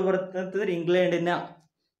ಎಲ್ಲಿ ಕಂಡು ಬರುತ್ತೆ ಅಂತಂದ್ರೆ ಇಂಗ್ಲೆಂಡಿನ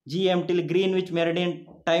GMT ಗ್ರೀನ್ವಿಚ್ ಮೆರಿಡಿಯನ್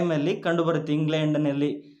ಟೈಮಲ್ಲಿ ಕಂಡು ಬರುತ್ತೆ, ಇಂಗ್ಲೆಂಡ್ನಲ್ಲಿ.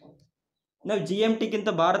 ನಾವು GMTಗಿಂತ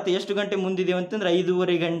ಭಾರತ ಎಷ್ಟು ಗಂಟೆ ಮುಂದಿದೆವು ಅಂತಂದ್ರೆ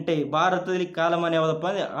 5.5 ಗಂಟೆ. ಭಾರತದಲ್ಲಿ ಕಾಲಮಾನ ಯಾವುದಪ್ಪ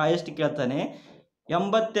ಅಂದ್ರೆ ಎಷ್ಟು ಕೇಳ್ತಾನೆ?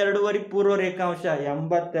 82 ಪೂರ್ವ ರೇಖಾಂಶ.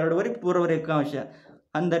 82 ಪೂರ್ವ ರೇಖಾಂಶ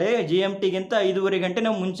ಅಂದರೆ GMTಗಿಂತ 5.5 ಗಂಟೆ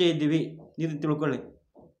ನಾವು ಮುಂಚೆ ಇದ್ದೀವಿ. ಇದು ತಿಳ್ಕೊಳ್ಳಿ.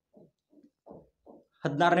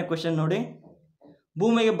 16ನೇ ಕ್ವಶನ್ ನೋಡಿ,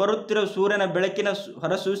 ಭೂಮಿಗೆ ಬರುತ್ತಿರುವ ಸೂರ್ಯನ ಬೆಳಕಿನ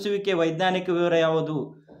ಹೊರಸೂಸುವಿಕೆ ವೈಜ್ಞಾನಿಕ ವಿವರ ಯಾವುದು?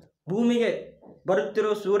 ಭೂಮಿಗೆ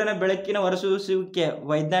ಬರುತ್ತಿರುವ ಸೂರ್ಯನ ಬೆಳಕಿನ ಹೊರಸೂಸುವಿಕೆ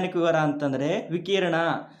ವೈಜ್ಞಾನಿಕ ವಿವರ ಅಂತಂದ್ರೆ ವಿಕಿರಣ.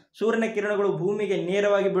 ಸೂರ್ಯನ ಕಿರಣಗಳು ಭೂಮಿಗೆ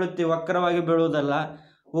ನೇರವಾಗಿ ಬೀಳುತ್ತೆ, ವಕ್ರವಾಗಿ ಬೀಳುವುದಲ್ಲ,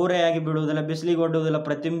 ಓರೆಯಾಗಿ ಬೀಳುವುದಿಲ್ಲ, ಬಿಸಿಲಿಗೆ ಒಡ್ಡುವುದಿಲ್ಲ,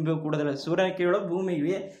 ಪ್ರತಿಬಿಂಬ ಕೂಡುವುದಿಲ್ಲ. ಸೂರ್ಯನ ಕಿರಣಗಳು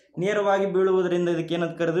ಭೂಮಿಗೆ ನೇರವಾಗಿ ಬೀಳುವುದರಿಂದ ಇದಕ್ಕೆ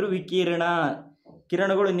ಏನಂತ ಕರೆದ್ರು? ವಿಕಿರಣ.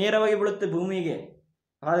 ಕಿರಣಗಳು ನೇರವಾಗಿ ಬೀಳುತ್ತೆ ಭೂಮಿಗೆ,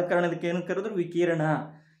 ಆದ ಕಾರಣ ಇದಕ್ಕೆ ಏನಂತ ಕರೆದ್ರು? ವಿಕಿರಣ.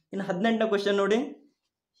 ಇನ್ನು 18ನೇ ಕ್ವಶನ್ ನೋಡಿ,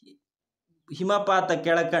 ಹಿಮಪಾತ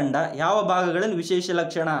ಕೆಳಕಂಡ ಯಾವ ಭಾಗಗಳಲ್ಲಿ ವಿಶೇಷ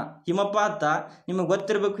ಲಕ್ಷಣ? ಹಿಮಪಾತ ನಿಮಗೆ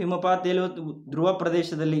ಗೊತ್ತಿರಬೇಕು, ಹಿಮಪಾತ ಎಲ್ಲಿ? ಧ್ರುವ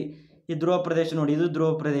ಪ್ರದೇಶದಲ್ಲಿ. ಈ ಧ್ರುವ ಪ್ರದೇಶ ನೋಡಿ, ಇದು ಧ್ರುವ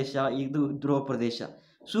ಪ್ರದೇಶ, ಇದು ಧ್ರುವ ಪ್ರದೇಶ.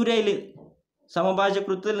 ಸೂರ್ಯ ಇಲ್ಲಿ ಸಮಭಾಜಕ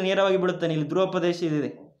ವೃತ್ತದಲ್ಲಿ ನೇರವಾಗಿ ಬೀಳುತ್ತಾನೆ. ಇಲ್ಲಿ ಧ್ರುವ ಪ್ರದೇಶ ಇದೆ,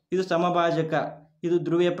 ಇದು ಸಮಭಾಜಕ, ಇದು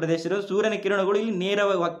ಧ್ರುವೀಯ ಪ್ರದೇಶ ಇರೋದು. ಸೂರ್ಯನ ಕಿರಣಗಳು ಇಲ್ಲಿ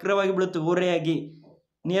ನೇರವಾಗಿ ವಕ್ರವಾಗಿ ಬೀಳುತ್ತೆ, ಓರೆಯಾಗಿ.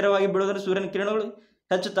 ನೇರವಾಗಿ ಬೀಳೋದ್ರೆ ಸೂರ್ಯನ ಕಿರಣಗಳು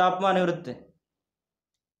ಹೆಚ್ಚು ತಾಪಮಾನ ಇರುತ್ತೆ.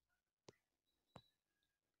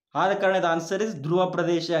 ಆದ ಕಾರಣ ಇದು ಆನ್ಸರ್ ಇಸ್ ಧ್ರುವ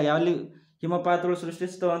ಪ್ರದೇಶ. ಯಾವಲ್ಲಿ ಹಿಮಪಾತಗಳು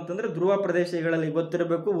ಸೃಷ್ಟಿಸ್ತವೆ ಅಂತಂದ್ರೆ ಧ್ರುವ ಪ್ರದೇಶಗಳಲ್ಲಿ.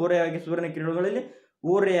 ಗೊತ್ತಿರಬೇಕು, ಓರೆಯಾಗಿ ಸೂರ್ಯನ ಕಿರಣಗಳಲ್ಲಿ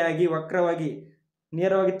ಓರೆಯಾಗಿ ವಕ್ರವಾಗಿ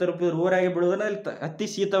ನೇರವಾಗಿ ತಲುಪಿದ್ರು ಓರೆಯಾಗಿ ಬೀಳುವುದನ್ನ ಅಲ್ಲಿ ಅತಿ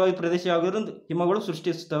ಶೀತವಾಗಿ ಪ್ರದೇಶ ಆಗಿರೋದು ಹಿಮಗಳು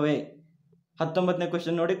ಸೃಷ್ಟಿಸುತ್ತವೆ. 19ನೇ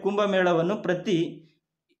ಕ್ವಶನ್ ನೋಡಿ, ಕುಂಭಮೇಳವನ್ನು ಪ್ರತಿ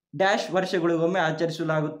ಡ್ಯಾಶ್ ವರ್ಷಗಳಿಗೊಮ್ಮೆ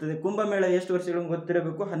ಆಚರಿಸಲಾಗುತ್ತದೆ. ಕುಂಭಮೇಳ ಎಷ್ಟು ವರ್ಷಗಳಿಗೊಮ್ಮೆ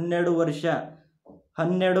ಗೊತ್ತಿರಬೇಕು? 12 ವರ್ಷ.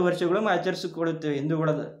 12 ವರ್ಷಗಳಿಗೊಮ್ಮೆ ಆಚರಿಸಿಕೊಳ್ಳುತ್ತೇವೆ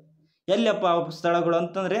ಹಿಂದೂಗಳದ. ಎಲ್ಲಪ್ಪ ಸ್ಥಳಗಳು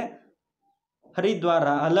ಅಂತಂದ್ರೆ ಹರಿದ್ವಾರ,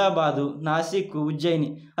 ಅಲಹಾಬಾದು, ನಾಸಿಕ್, ಉಜ್ಜಯಿನಿ.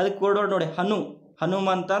 ಅದಕ್ಕೆ ಕೊಡೋಡು ನೋಡಿ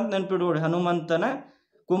ಹನುಮಂತ ಅಂತ ನೆನ್ಪಿಡ್ಬೋದು. ಹನುಮಂತನ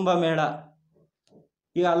ಕುಂಭಮೇಳ.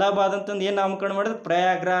 ಈಗ ಅಲಹಾಬಾದ್ ಅಂತಂದು ಏನು ನಾಮಕರಣ ಮಾಡಿದ್ರೆ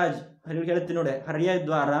ಪ್ರಯಾಗ್ರಾಜ್. ಹೇಳ್ತೀನಿ ನೋಡಿ,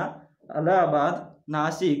 ಹರಿದ್ವಾರ, ಅಲಹಾಬಾದ್,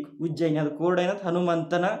 ನಾಸಿಕ್, ಉಜ್ಜಯಿನಿ. ಅದು ಕೋಡ್ ಏನಂತ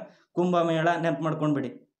ಹನುಮಂತನ ಕುಂಭಮೇಳ. ನೆನಪು ಮಾಡ್ಕೊಂಡ್ಬಿಡಿ.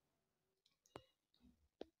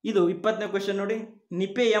 ಇದು 20ನೇ ಕ್ವಶನ್ ನೋಡಿ,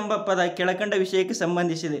 ನಿಪೆ ಎಂಬ ಪದ ಕೆಳಕಂಡ ವಿಷಯಕ್ಕೆ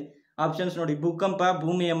ಸಂಬಂಧಿಸಿದೆ. ಆಪ್ಷನ್ಸ್ ನೋಡಿ, ಭೂಕಂಪ,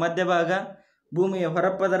 ಭೂಮಿಯ ಮಧ್ಯಭಾಗ, ಭೂಮಿಯ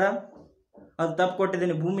ಹೊರಪದರ. ಅದು ತಪ್ಪು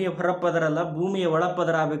ಕೊಟ್ಟಿದ್ದೀನಿ, ಭೂಮಿಯ ಹೊರಪದರ ಅಲ್ಲ, ಭೂಮಿಯ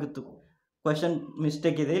ಒಳಪದರ ಆಗಬೇಕಿತ್ತು. ಕ್ವಶನ್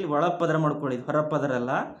ಮಿಸ್ಟೇಕ್ ಇದೆ, ಇಲ್ಲಿ ಒಳಪದರ ಮಾಡ್ಕೊಳ್ಳಿ, ಹೊರಪದರ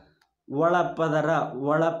ಅಲ್ಲ,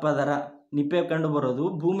 ಒಳಪದರ. ನಿಪೆ ಕಂಡು ಬರೋದು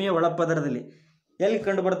ಭೂಮಿಯ ಒಳಪದರದಲ್ಲಿ. ಎಲ್ಲಿ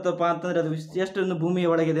ಕಂಡು ಬರುತ್ತಪ್ಪ ಅಂತಂದರೆ ಅದು ಎಷ್ಟೊಂದು ಭೂಮಿಯ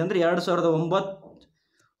ಒಳಗಿದೆ ಅಂದರೆ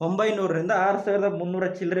 2900ರಿಂದ 6300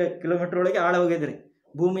 ಚಿಲ್ಲರೆ ಕಿಲೋಮೀಟರ್ ಒಳಗೆ ಆಳ ಹೋಗಿದ್ರಿ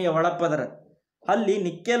ಭೂಮಿಯ ಒಳಪದರ. ಅಲ್ಲಿ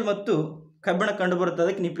ನಿಕ್ಕೆಲ್ ಮತ್ತು ಕಬ್ಬಿಣ ಕಂಡು ಬರುತ್ತೆ,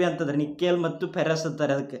 ಅದಕ್ಕೆ ನಿಪೆ ಅಂತಂದ್ರೆ ನಿಕ್ಕೆಲ್ ಮತ್ತು ಫೆರಸ್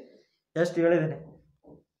ಅಂತಾರೆ. ಅದಕ್ಕೆ ಎಷ್ಟು ಹೇಳಿದ್ದೇನೆ.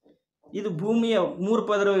 ಇದು ಭೂಮಿಯ 3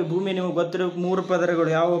 ಪದರ. ಭೂಮಿ ನಿಮಗೆ ಗೊತ್ತಿರೋ 3 ಪದರಗಳು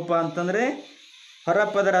ಯಾವಪ್ಪ ಅಂತಂದರೆ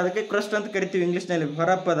ಹೊರಪದರ, ಅದಕ್ಕೆ ಕ್ರಸ್ಟ್ ಅಂತ ಕರಿತೀವಿ ಇಂಗ್ಲೀಷ್ನಲ್ಲಿ.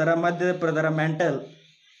 ಹೊರಪದರ, ಮಧ್ಯದ ಪದರ, ಮೆಂಟಲ್.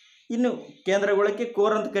 ಇನ್ನು ಕೇಂದ್ರಗೋಳಕ್ಕೆ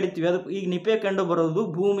ಕೋರ್ ಅಂತ ಕರಿತೀವಿ. ಅದು ಈಗ ನಿಪೆ ಕಂಡು ಬರೋದು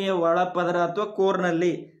ಭೂಮಿಯ ಒಳಪದರ ಅಥವಾ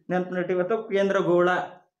ಕೋರ್ನಲ್ಲಿ, ನೆನಪಿನಟ್ಟಿಗೆ ಅಥವಾ ಕೇಂದ್ರಗೋಳ.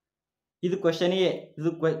 ಇದು ಕ್ವಶನಿಗೆ ಇದು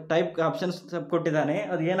ಟೈಪ್ ಆಪ್ಷನ್ಸ್ ಕೊಟ್ಟಿದ್ದಾನೆ.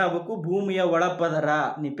 ಅದು ಏನಾಗಬೇಕು, ಭೂಮಿಯ ಒಳಪದರ.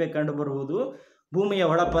 ನಿಪೆ ಕಂಡು ಬರುವುದು ಭೂಮಿಯ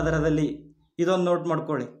ಒಳಪದರದಲ್ಲಿ. ಇದೊಂದು ನೋಟ್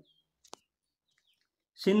ಮಾಡ್ಕೊಳ್ಳಿ.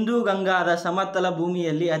 ಸಿಂಧೂ ಗಂಗಾದ ಸಮತಲ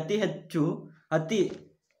ಭೂಮಿಯಲ್ಲಿ ಅತಿ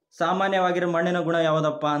ಸಾಮಾನ್ಯವಾಗಿರೋ ಮಣ್ಣಿನ ಗುಣ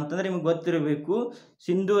ಯಾವುದಪ್ಪ ಅಂತಂದರೆ ನಿಮಗೆ ಗೊತ್ತಿರಬೇಕು.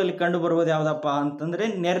 ಸಿಂಧೂ ಅಲ್ಲಿ ಕಂಡು ಬರುವುದು ಯಾವುದಪ್ಪ ಅಂತಂದರೆ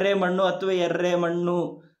ನೆರ್ರೆ ಮಣ್ಣು ಅಥವಾ ಎರ್ರೆ ಮಣ್ಣು.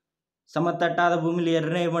 ಸಮತಟ್ಟಾದ ಭೂಮಿಲಿ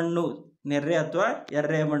ಎರ್ರೆ ಮಣ್ಣು, ನೆರ್ರೆ ಅಥವಾ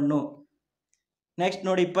ಎರ್ರೆ ಮಣ್ಣು. ನೆಕ್ಸ್ಟ್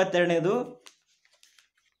ನೋಡಿ 22ನೇದು,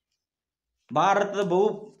 ಭಾರತದ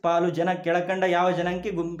ಬಹುಪಾಲು ಜನ ಕೆಳಕಂಡ ಯಾವ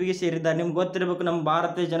ಜನಾಂಗಕ್ಕೆ ಗುಂಪಿಗೆ ಸೇರಿದ್ದಾರೆ. ನಿಮ್ಗೆ ಗೊತ್ತಿರಬೇಕು, ನಮ್ಮ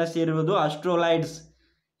ಭಾರತೀಯ ಜನ ಸೇರಿರುವುದು ಆಸ್ಟ್ರೋಲಾಯ್ಡ್ಸ್.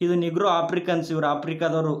 ಇದು ನಿಗ್ರೋ ಆಫ್ರಿಕನ್ಸ್, ಇವರು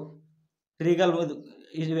ಆಫ್ರಿಕಾದವರು. ರೀಗಲ್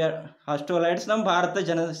ಆಸ್ಟ್ರೋಲಾಯ್ಡ್ಸ್ ನಮ್ಮ ಭಾರತ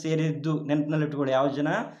ಜನ ಸೇರಿದ್ದು ನೆನಪಿನಲ್ಲಿ ಇಟ್ಕೊಳ್ಳಿ. ಯಾವ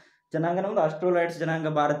ಜನಾಂಗ ನಮ್ಮದು ಆಸ್ಟ್ರೋಲಾಯ್ಡ್ಸ್ ಜನಾಂಗ,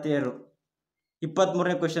 ಭಾರತೀಯರು.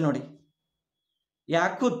 23ನೇ ಕ್ವಶನ್ ನೋಡಿ,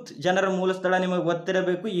 ಯಾಕೂತ್ ಜನರ ಮೂಲ ಸ್ಥಳ ನಿಮಗೆ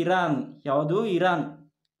ಗೊತ್ತಿರಬೇಕು, ಇರಾನ್. ಯಾವುದು? ಇರಾನ್.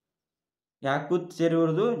 ಯಾಕೂತ್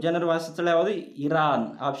ಸೇರಿರುವುದು ಜನರ ವಾಸಸ್ಥಳ ಯಾವುದು? Iran.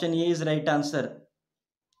 Option A is right answer.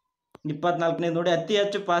 24ನೇದು ನೋಡಿ, ಅತಿ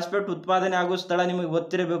ಹೆಚ್ಚು ಫಾಸ್ಫೇಟ್ ಉತ್ಪಾದನೆ ಆಗುವ ಸ್ಥಳ ನಿಮಗೆ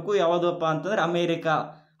ಗೊತ್ತಿರಬೇಕು. ಯಾವುದಪ್ಪ ಅಂತಂದ್ರೆ ಅಮೇರಿಕಾ.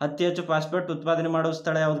 ಅತಿ ಹೆಚ್ಚು ಫಾಸ್ಫೇಟ್ ಉತ್ಪಾದನೆ ಮಾಡುವ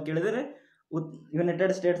ಸ್ಥಳ ಯಾವುದು ಕೇಳಿದರೆ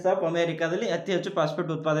ಯುನೈಟೆಡ್ ಸ್ಟೇಟ್ಸ್ ಆಫ್ ಅಮೇರಿಕಾದಲ್ಲಿ ಅತಿ ಹೆಚ್ಚು ಫಾಸ್ಫೇಟ್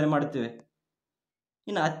ಉತ್ಪಾದನೆ ಮಾಡುತ್ತೇವೆ.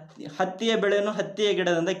 ಇನ್ನು ಹತ್ತಿಯ ಬೆಳೆಯನ್ನು ಹತ್ತಿಯ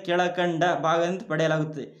ಗಿಡದಿಂದ ಕೆಳಕಂಡ ಭಾಗದಿಂದ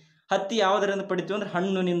ಪಡೆಯಲಾಗುತ್ತದೆ. ಹತ್ತಿ ಯಾವುದರಿಂದ ಪಡಿತೀವಿ ಅಂದ್ರೆ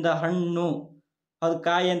ಹಣ್ಣಿನಿಂದ. ಹಣ್ಣು ಅದು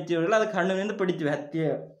ಕಾಯಿ ಅಂತೀವಲ್ಲ, ಅದಕ್ಕೆ ಹಣ್ಣಿನಿಂದ ಪಡಿತೀವಿ ಹತ್ತಿಯ.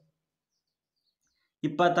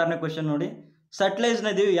 26ನೇ ಕ್ವಶನ್ ನೋಡಿ, ಸಟ್ಲೇಜ್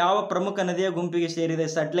ನದಿಯು ಯಾವ ಪ್ರಮುಖ ನದಿಯ ಗುಂಪಿಗೆ ಸೇರಿದೆ?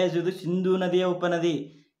 ಸಟ್ಲೇಜ್ ಇದು ಸಿಂಧೂ ನದಿಯ ಉಪನದಿ.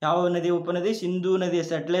 ಯಾವ ನದಿಯ ಉಪನದಿ? ಸಿಂಧೂ ನದಿ.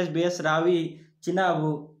 ಸಟ್ಲೇಜ್, ಬೇಸ್, ರಾವಿ,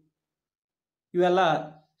 ಚಿನಾಬು ಇವೆಲ್ಲ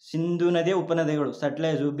ಸಿಂಧೂ ನದಿಯ ಉಪನದಿಗಳು.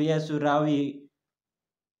 ಸಟ್ಲೇಜು, ಬಿಯಸು, ರಾವಿ.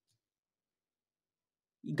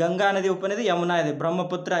 ಗಂಗಾ ನದಿಯ ಉಪನದಿ ಯಮುನಾ ಇದೆ.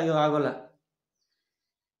 ಬ್ರಹ್ಮಪುತ್ರ ಆಗೋಲ್ಲ.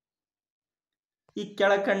 ಈ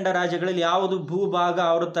ಕೆಳಕಂಡ ರಾಜ್ಯಗಳಲ್ಲಿ ಯಾವುದು ಭೂಭಾಗ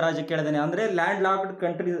ಆವೃತ್ತ ರಾಜ್ಯ ಕೇಳಿದಾನೆ ಅಂದರೆ land locked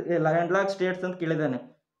country, land lock States ಅಂತ ಕೇಳಿದಾನೆ.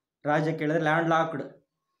 ರಾಜ್ಯ ಕೇಳಿದ್ರೆ ಲ್ಯಾಂಡ್ ಲಾಕ್ಡ್.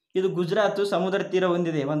 ಇದು ಗುಜರಾತ್ ಸಮುದ್ರ ತೀರ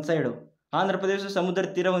ಹೊಂದಿದೆ ಒಂದು ಸೈಡು, ಆಂಧ್ರ ಪ್ರದೇಶ ಸಮುದ್ರ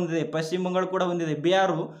ತೀರ ಹೊಂದಿದೆ, ಪಶ್ಚಿಮ ಬಂಗಾಳ ಕೂಡ ಹೊಂದಿದೆ.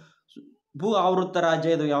 ಬಿಹಾರು ಭೂ ಆವೃತ್ತ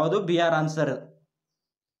ರಾಜ್ಯ. ಇದು ಯಾವುದು? ಬಿಹಾರ್ ಆನ್ಸರ್.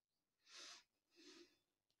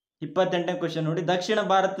 28ನೇ ಕ್ವಶನ್ ನೋಡಿ, ದಕ್ಷಿಣ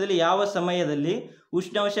ಭಾರತದಲ್ಲಿ ಯಾವ ಸಮಯದಲ್ಲಿ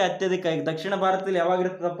ಉಷ್ಣಾಂಶ ಅತ್ಯಧಿಕ? ದಕ್ಷಿಣ ಭಾರತದಲ್ಲಿ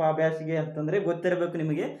ಯಾವಾಗಿರ್ತದಪ್ಪ ಬೇಸಿಗೆ ಅಂತಂದರೆ ಗೊತ್ತಿರಬೇಕು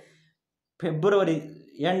ನಿಮಗೆ. ಫೆಬ್ರವರಿ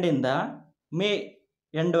ಎಂಡಿಂದ ಮೇ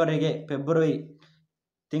ಎಂಡ್ವರೆಗೆ. ಫೆಬ್ರವರಿ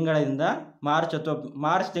ತಿಂಗಳಿಂದ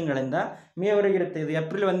ಮಾರ್ಚ್ ತಿಂಗಳಿಂದ ಮೇವರೆಗೆ ಇರುತ್ತೆ. ಇದು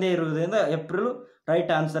ಏಪ್ರಿಲ್ ಒಂದೇ ಇರುವುದರಿಂದ April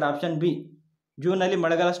right answer. Option B. ಜೂನಲ್ಲಿ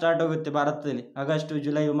ಮಳೆಗಾಲ ಸ್ಟಾರ್ಟ್ ಆಗುತ್ತೆ ಭಾರತದಲ್ಲಿ. ಆಗಸ್ಟ್,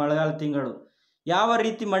 ಜುಲೈ ಮಳೆಗಾಲ ತಿಂಗಳು. ಯಾವ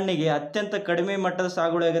ರೀತಿ ಮಣ್ಣಿಗೆ ಅತ್ಯಂತ ಕಡಿಮೆ ಮಟ್ಟದ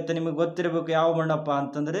ಸಾಗುವಳಿ ಆಗುತ್ತೆ? ನಿಮಗೆ ಗೊತ್ತಿರಬೇಕು ಯಾವ ಮಣ್ಣಪ್ಪ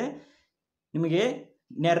ಅಂತಂದರೆ ನಿಮಗೆ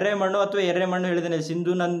ನೆರ್ರೆ ಮಣ್ಣು ಅಥವಾ ಎರ್ರೆ ಮಣ್ಣು ಹೇಳಿದಾನೆ.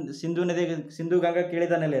 ಸಿಂಧೂ ನದಿ, ಸಿಂಧೂ ಗಂಗಾ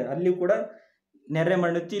ಕೇಳಿದಾನಲ್ಲ, ಅಲ್ಲಿ ಕೂಡ ನೆರ್ರೆ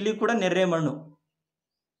ಮಣ್ಣು ಇತ್ತು, ಇಲ್ಲಿ ಕೂಡ ನೆರ್ರೆ ಮಣ್ಣು.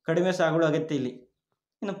 ಕಡಿಮೆ ಸಾಗುವಳಿ ಆಗುತ್ತೆ ಇಲ್ಲಿ.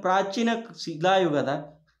 ಇನ್ನು ಪ್ರಾಚೀನ ಶಿಲಾಯುಗದ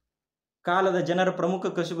ಕಾಲದ ಜನರ ಪ್ರಮುಖ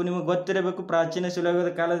ಕಸುಬು ನಿಮಗೆ ಗೊತ್ತಿರಬೇಕು. ಪ್ರಾಚೀನ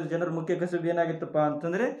ಶಿಲಾಯುಗದ ಕಾಲದ ಜನರ ಮುಖ್ಯ ಕಸುಬು ಏನಾಗಿತ್ತಪ್ಪ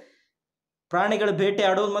ಅಂತಂದರೆ ಪ್ರಾಣಿಗಳ ಬೇಟೆ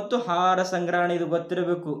ಆಡುವುದು ಮತ್ತು ಆಹಾರ ಸಂಗ್ರಹಣೆ. ಇದು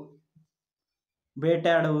ಗೊತ್ತಿರಬೇಕು. ಬೇಟೆ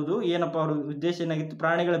ಆಡುವುದು ಏನಪ್ಪ ಅವ್ರ ಉದ್ದೇಶ ಏನಾಗಿತ್ತು?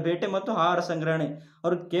 ಪ್ರಾಣಿಗಳ ಬೇಟೆ ಮತ್ತು ಆಹಾರ ಸಂಗ್ರಹಣೆ.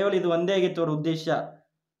 ಅವ್ರಿಗೆ ಕೇವಲ ಇದು ಒಂದೇ ಆಗಿತ್ತು ಅವ್ರ ಉದ್ದೇಶ,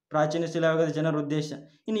 ಪ್ರಾಚೀನ ಶಿಲಾಯುಗದ ಜನರ ಉದ್ದೇಶ.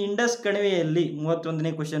 ಇನ್ನು ಇಂಡಸ್ ಕಣಿವೆಯಲ್ಲಿ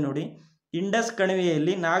 31ನೇ ಕ್ವಶನ್ ನೋಡಿ, ಇಂಡಸ್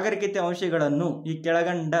ಕಣಿವೆಯಲ್ಲಿ ನಾಗರಿಕತೆ ಅಂಶಗಳನ್ನು ಈ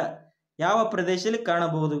ಕೆಳಗಂಡ ಯಾವ ಪ್ರದೇಶದಲ್ಲಿ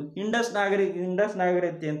ಕಾಣಬಹುದು? ಇಂಡಸ್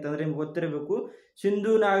ನಾಗರಿಕತೆ ಅಂತಂದ್ರೆ ನಿಮ್ಗೆ ಗೊತ್ತಿರಬೇಕು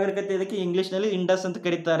ಸಿಂಧೂ ನಾಗರಿಕತೆ. ಇದಕ್ಕೆ ಇಂಗ್ಲಿಷ್ನಲ್ಲಿ ಇಂಡಸ್ ಅಂತ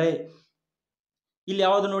ಕರೀತಾರೆ. ಇಲ್ಲಿ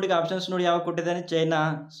ಯಾವುದು ನೋಡಿ ಆಪ್ಷನ್ಸ್ ನೋಡಿ ಯಾವ ಕೊಟ್ಟಿದ್ದಾನೆ? ಚೈನಾ,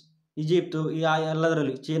 ಈಜಿಪ್ತು,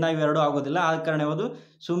 ಎಲ್ಲದರಲ್ಲಿ ಚೈನಾ ಇವೆರಡೂ ಆಗೋದಿಲ್ಲ. ಆದ ಕಾರಣ ಯಾವುದು?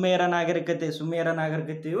 ಸುಮೇರ ನಾಗರಿಕತೆ. ಸುಮೇರ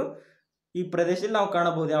ನಾಗರಿಕತೆಯು ಈ ಪ್ರದೇಶದಲ್ಲಿ ನಾವು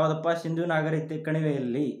ಕಾಣಬಹುದು. ಯಾವುದಪ್ಪ? ಸಿಂಧೂ ನಾಗರಿಕತೆ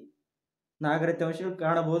ಕಣಿವೆಯಲ್ಲಿ ನಾಗರಿಕತೆ ಅಂಶಗಳು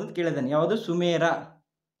ಕಾಣಬಹುದು ಅಂತ ಕೇಳಿದ್ದಾನೆ. ಯಾವುದು? ಸುಮೇರ.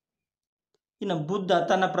 ಇನ್ನು ಬುದ್ಧ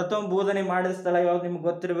ತನ್ನ ಪ್ರಥಮ ಬೋಧನೆ ಮಾಡಿದ ಸ್ಥಳ ಯಾವುದು? ನಿಮ್ಗೆ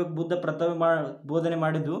ಗೊತ್ತಿರಬೇಕು. ಬುದ್ಧ ಪ್ರಥಮ ಬೋಧನೆ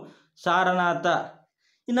ಮಾಡಿದ್ದು ಸಾರನಾಥ.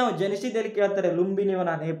 ಇನ್ನು ನಾವು ಜನಿಸಿದಲ್ಲಿ ಕೇಳ್ತಾರೆ ಲುಂಬಿನಿ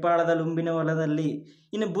ವನ, ನೇಪಾಳದ ಲುಂಬಿನಿ ವನದಲ್ಲಿ.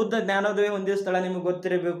 ಇನ್ನು ಬುದ್ಧ ಜ್ಞಾನೋದಯ ಹೊಂದಿದ ಸ್ಥಳ ನಿಮಗೆ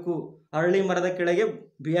ಗೊತ್ತಿರಬೇಕು, ಅರಳಿ ಮರದ ಕೆಳಗೆ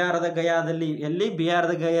ಬಿಹಾರದ ಗಯಾದಲ್ಲಿ. ಎಲ್ಲಿ?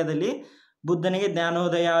 ಬಿಹಾರದ ಗಯಾದಲ್ಲಿ ಬುದ್ಧನಿಗೆ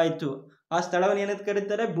ಜ್ಞಾನೋದಯ ಆಯಿತು. ಆ ಸ್ಥಳವನ್ನು ಏನಂತ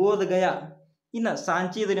ಕರೀತಾರೆ? ಬೋಧ ಗಯಾ. ಇನ್ನು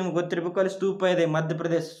ಸಾಂಚಿ, ಇದು ನಿಮ್ಗೆ ಗೊತ್ತಿರಬೇಕು, ಅಲ್ಲಿ ಸ್ತೂಪ ಇದೆ,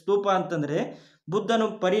 ಮಧ್ಯಪ್ರದೇಶ. ಸ್ತೂಪ ಅಂತಂದರೆ ಬುದ್ಧನು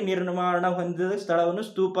ಪರಿನಿರ್ವಾಣ ಹೊಂದಿದ ಸ್ಥಳವನ್ನು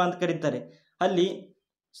ಸ್ತೂಪ ಅಂತ ಕರೀತಾರೆ. ಅಲ್ಲಿ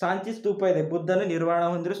ಸಾಂಚಿ ಸ್ತೂಪ ಇದೆ, ಬುದ್ಧನು ನಿರ್ವಾಣ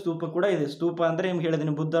ಹೊಂದಿರೋ ಸ್ತೂಪ ಕೂಡ ಇದೆ. ಸ್ತೂಪ ಅಂದರೆ ನಿಮ್ಗೆ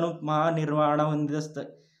ಹೇಳಿದ್ದೀನಿ, ಬುದ್ಧನು ಮಹಾನಿರ್ವಾಣ ಹೊಂದಿದ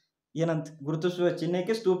ಏನಂತ ಗುರುತಿಸುವ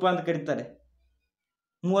ಚಿಹ್ನೆಗೆ ಸ್ತೂಪ ಅಂತ ಕರೀತಾರೆ.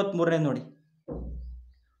 33ನೇ ನೋಡಿ,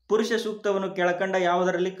 ಪುರುಷ ಸೂಕ್ತವನ್ನು ಕೆಳಕಂಡ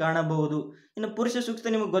ಯಾವುದರಲ್ಲಿ ಕಾಣಬಹುದು? ಇನ್ನು ಪುರುಷ ಸೂಕ್ತ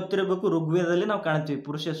ನಿಮಗೆ ಗೊತ್ತಿರಬೇಕು, ಋಗ್ವೇದದಲ್ಲಿ ನಾವು ಕಾಣ್ತೀವಿ.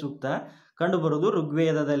 ಪುರುಷ ಸೂಕ್ತ ಕಂಡುಬರುವುದು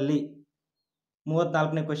ಋಗ್ವೇದದಲ್ಲಿ.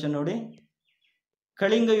 34ನೇ ಕ್ವಶನ್ ನೋಡಿ,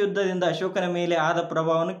 ಕಳಿಂಗ ಯುದ್ಧದಿಂದ ಅಶೋಕನ ಮೇಲೆ ಆದ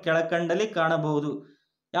ಪ್ರಭಾವವನ್ನು ಕೆಳಕಂಡಲ್ಲಿ ಕಾಣಬಹುದು.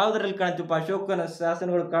 ಯಾವುದರಲ್ಲಿ ಕಾಣ್ತೀವಪ್ಪ? ಅಶೋಕನ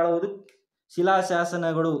ಶಾಸನಗಳು ಕಾಣುವುದು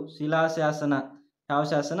ಶಿಲಾಶಾಸನಗಳು. ಶಿಲಾಶಾಸನ. ಯಾವ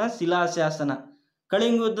ಶಾಸನ? ಶಿಲಾಶಾಸನ.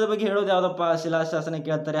 ಕಳಿಂಗ ಯುದ್ಧದ ಬಗ್ಗೆ ಹೇಳೋದು ಯಾವುದಪ್ಪ? ಶಿಲಾಶಾಸನ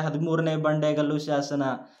ಕೇಳ್ತಾರೆ. 13ನೇ ಬಂಡೆಗಲ್ಲು ಶಾಸನ.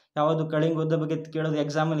 ಯಾವುದು? ಕಳಿಂಗ ಯುದ್ಧದ ಬಗ್ಗೆ ಕೇಳೋದು,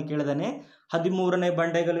 ಎಕ್ಸಾಮಲ್ಲಿ ಕೇಳಿದಾನೆ. 13ನೇ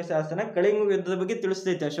ಬಂಡೆಗಲ್ಲು ಶಾಸನ ಕಳಿಂಗ ಯುದ್ಧದ ಬಗ್ಗೆ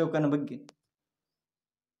ತಿಳಿಸ್ತೈತೆ, ಅಶೋಕನ ಬಗ್ಗೆ.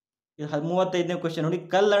 35ನೇ ಕ್ವಶನ್ ನೋಡಿ,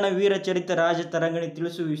 ಕಲ್ಲಣ ವೀರ ಚರಿತ್ರ ರಾಜ ತರಂಗಿಣಿ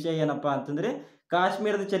ತಿಳಿಸುವ ವಿಷಯ ಏನಪ್ಪಾ ಅಂತಂದ್ರೆ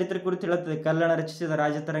ಕಾಶ್ಮೀರದ ಚರಿತ್ರೆ ಕುರಿತು ಹೇಳುತ್ತದೆ. ಕಲ್ಲಣ ರಚಿಸಿದ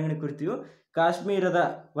ರಾಜ ತರಂಗಿಣಿ ಕುರಿತು ಕಾಶ್ಮೀರದ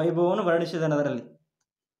ವೈಭವವನ್ನು ವರ್ಣಿಸಿದನು ಅದರಲ್ಲಿ.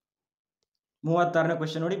 36ನೇ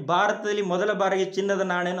ಕ್ವಶನ್ ನೋಡಿ, ಭಾರತದಲ್ಲಿ ಮೊದಲ ಬಾರಿಗೆ ಚಿನ್ನದ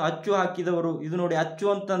ನಾಣ್ಯವನ್ನು ಅಚ್ಚು ಹಾಕಿದವರು. ಇದು ನೋಡಿ, ಅಚ್ಚು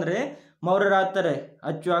ಅಂತಂದ್ರೆ ಮೌರ್ಯರಾಗ್ತಾರೆ.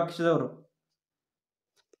 ಅಚ್ಚು ಹಾಕಿಸಿದವರು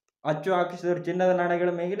ಚಿನ್ನದ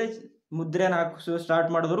ನಾಣ್ಯಗಳ ಮೇಲೆ ಮುದ್ರೆಯನ್ನು ಹಾಕಿಸುವ ಸ್ಟಾರ್ಟ್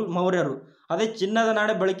ಮಾಡಿದವರು ಮೌರ್ಯರು. ಅದೇ ಚಿನ್ನದ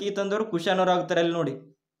ನಾಣ್ಯ ಬಳಕೆಗೆ ತಂದವರು ಕುಶಾನರು ಆಗ್ತಾರೆ. ಅಲ್ಲಿ ನೋಡಿ,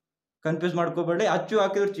 ಕನ್ಫ್ಯೂಸ್ ಮಾಡ್ಕೋಬೇಡಿ. ಅಚ್ಚು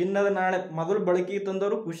ಹಾಕಿದ್ರು ಚಿನ್ನದ ನಾಣ್ಯ ಮೊದಲು ಬಳಕೆಗೆ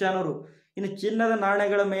ತಂದವರು ಕುಶಾನರು. ಇನ್ನು ಚಿನ್ನದ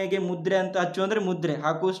ನಾಣ್ಯಗಳ ಮೇಲೆ ಮುದ್ರೆ ಅಂತ, ಅಚ್ಚು ಅಂದರೆ ಮುದ್ರೆ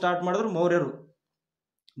ಹಾಕುವ ಸ್ಟಾರ್ಟ್ ಮಾಡಿದ್ರು ಮೌರ್ಯರು.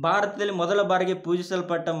 ಭಾರತದಲ್ಲಿ ಮೊದಲ ಬಾರಿಗೆ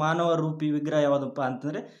ಪೂಜಿಸಲ್ಪಟ್ಟ ಮಾನವ ರೂಪಿ ವಿಗ್ರಹ ಯಾವುದಪ್ಪ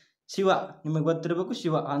ಅಂತಂದ್ರೆ ಶಿವ. ನಿಮಗೆ ಗೊತ್ತಿರಬೇಕು,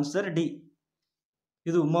 ಶಿವ. Answer D.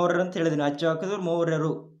 ಇದು ಮೌರ್ಯರು ಅಂತ ಹೇಳಿದ್ದೀನಿ, ಅಚ್ಚು ಹಾಕಿದ್ರು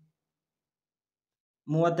ಮೌರ್ಯರು.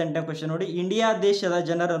 38ನೇ ಕ್ವಶನ್ ನೋಡಿ, ಇಂಡಿಯಾ ದೇಶದ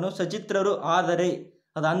ಜನರನ್ನು ಸಚಿತ್ರರು ಆದರೆ,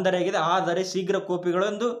 ಅದು ಅಂದರೆ ಆಗಿದೆ, ಆದರೆ ಶೀಘ್ರ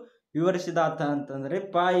ಕೋಪಿಗಳೆಂದು ವಿವರಿಸಿದಾತ ಅಂತಂದ್ರೆ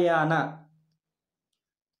ಪಾಯಾನ.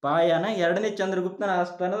 2ನೇ ಚಂದ್ರಗುಪ್ತನ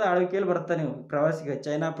ಆಸ್ಥಾನದ ಆಳ್ವಿಕೆಯಲ್ಲಿ ಬರ್ತಾನೆ. ನೀವು ಪ್ರವಾಸಿಗ,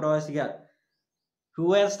 ಚೈನಾ ಪ್ರವಾಸಿಗ.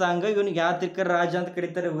 ಹುಯಾನ್ಸಾಂಗ್, ಇವನಿಗೆ ಯಾತ್ರಿಕರ ರಾಜ ಅಂತ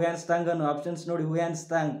ಕರೀತಾರೆ. ಹುಯಾನ್ಸಾಂಗ್ ಅನ್ನು ಆಪ್ಷನ್ಸ್ ನೋಡಿ,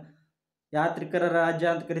 ಹುಯಾನ್ಸಾಂಗ್ ಯಾತ್ರಿಕರ ರಾಜ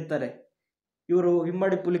ಅಂತ ಕರೀತಾರೆ. ಇವರು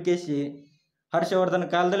ಇಮ್ಮಡಿ ಪುಲಿಕೇಶಿ, ಹರ್ಷವರ್ಧನ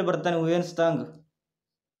ಕಾಲದಲ್ಲಿ ಬರ್ತಾನೆ ಹುಯಾನ್ಸಾಂಗ್.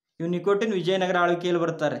 ಇವು ನಿಕೋಟಿನ್ ವಿಜಯನಗರ ಆಳ್ವಿಕೆಯಲ್ಲಿ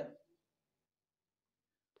ಬರ್ತಾರೆ.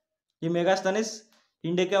 ಈ ಮೆಗಾಸ್ಥಾನಿಸ್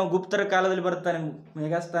ಇಂಡಿಕಾ ಗುಪ್ತರ ಕಾಲದಲ್ಲಿ ಬರ್ತಾನೆ.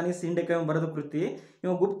 ಮೆಗಾಸ್ಥಾನಿಸ್ ಇಂಡಿಕಾ ಬರೆದ ಕೃತಿ,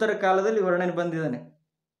 ಇವ ಗುಪ್ತರ ಕಾಲದಲ್ಲಿ ವರ್ಣನೆ ಬಂದಿದ್ದಾನೆ.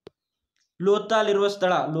 ಲೋತಾಲ್ ಇರುವ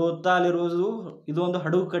ಸ್ಥಳ, ಲೋತಾಲ್ ಇರುವುದು ಇದು ಒಂದು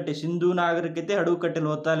ಹಡಗುಕಟ್ಟೆ, ಸಿಂಧೂ ನಾಗರಿಕತೆ ಹಡಗುಕಟ್ಟೆ.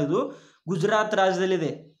 ಲೋತಾಲ್ ಇದು ಗುಜರಾತ್ ರಾಜ್ಯದಲ್ಲಿದೆ.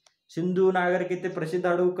 ಸಿಂಧೂ ನಾಗರಿಕತೆ ಪ್ರಸಿದ್ಧ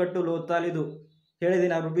ಹಡಗುಕಟ್ಟು ಲೋತಾಲ್. ಇದು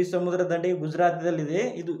ಹೇಳಿದ್ದೀನಿ, ಅರಬ್ಬಿ ಸಮುದ್ರ ದಂಡೆಗೆ ಗುಜರಾತ್ದಲ್ಲಿದೆ.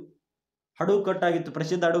 ಇದು ಹಡಗುಕಟ್ಟಾಗಿತ್ತು,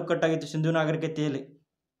 ಪ್ರಸಿದ್ಧ ಹಡಗುಕಟ್ಟಾಗಿತ್ತು ಸಿಂಧೂ ನಾಗರಿಕತೆಯಲ್ಲಿ.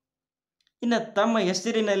 ಇನ್ನು ತಮ್ಮ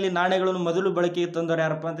ಹೆಸರಿನಲ್ಲಿ ನಾಣ್ಯಗಳನ್ನು ಮೊದಲು ಬಳಕೆಗೆ ತಂದವರು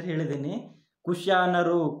ಯಾರಪ್ಪ ಅಂತ ಹೇಳಿದ್ದೀನಿ,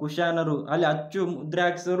 ಕುಶಾನರು. ಅಲ್ಲಿ ಅಚ್ಚು ಮುದ್ರೆ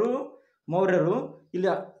ಹಾಕಿಸೋರು ಮೌರ್ಯರು. ಇಲ್ಲಿ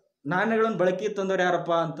ನಾಣ್ಯಗಳನ್ನು ಬಳಕೆಗೆ ತಂದವರು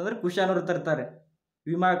ಯಾರಪ್ಪ ಅಂತಂದ್ರೆ ಕುಶಾನರು ತರ್ತಾರೆ.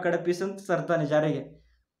 ವಿಮಾ ಕಡಪಿಸ್ ಅಂತ ತರ್ತಾನೆ ಜಾರಿಗೆ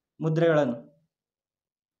ಮುದ್ರೆಗಳನ್ನು.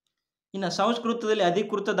 ಇನ್ನು ಸಂಸ್ಕೃತದಲ್ಲಿ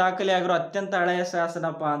ಅಧಿಕೃತ ದಾಖಲೆ ಆಗಿರೋ ಅತ್ಯಂತ ಹಳೆಯ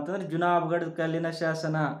ಶಾಸನಪ್ಪ ಅಂತಂದ್ರೆ ಜುನಾಬ್ಗಢ ಕಲ್ಲಿನ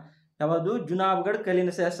ಶಾಸನ. ಯಾವುದು? ಜುನಾಬ್ಗಢ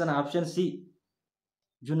ಕಲ್ಲಿನ ಶಾಸನ. ಆಪ್ಷನ್ ಸಿ,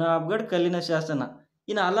 ಜುನಾಬ್ಗಢ ಕಲ್ಲಿನ ಶಾಸನ.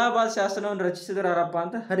 ಇನ್ನು ಅಲಹಾಬಾದ್ ಶಾಸನವನ್ನು ರಚಿಸಿದ್ರು ಯಾರಪ್ಪ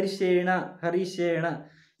ಅಂತ ಹರಿಶೇಣ.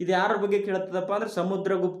 ಇದು ಯಾರ ಬಗ್ಗೆ ಕೇಳ್ತದಪ್ಪ ಅಂದ್ರೆ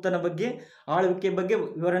ಸಮುದ್ರಗುಪ್ತನ ಬಗ್ಗೆ, ಆಳ್ವಿಕೆ ಬಗ್ಗೆ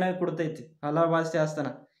ವಿವರಣೆ ಕೊಡ್ತೈತಿ ಅಲಹಾಬಾದ್ ಶಾಸನ.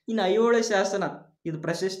 ಇನ್ನು ಐಹೊಳೆ ಶಾಸನ, ಇದು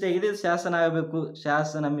ಪ್ರಶಸ್ತಿ ಆಗಿದೆ, ಶಾಸನ ಆಗಬೇಕು.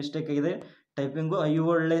 ಶಾಸನ ಮಿಸ್ಟೇಕ್ ಆಗಿದೆ ಟೈಪಿಂಗು.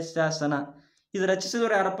 ಐಹೊಳೆ ಶಾಸನ ಇದು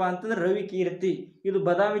ರಚಿಸಿದವರು ಯಾರಪ್ಪ ಅಂತಂದ್ರೆ ರವಿಕೀರ್ತಿ. ಇದು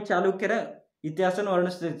ಬಾದಾಮಿ ಚಾಲುಕ್ಯರ ಇತಿಹಾಸನ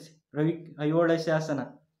ವರ್ಣಿಸ್ತೈತಿ. ಐಹೊಳೆ ಶಾಸನ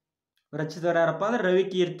ರಚಿಸಿದವರು ಯಾರಪ್ಪ ಅಂದ್ರೆ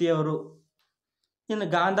ರವಿಕೀರ್ತಿ ಅವರು. ಇನ್ನು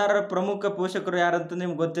ಗಾಂಧಾರರ ಪ್ರಮುಖ ಪೋಷಕರು ಯಾರಂತ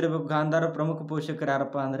ನಿಮ್ಗೆ ಗೊತ್ತಿರಬೇಕು. ಗಾಂಧಾರ ಪ್ರಮುಖ ಪೋಷಕರು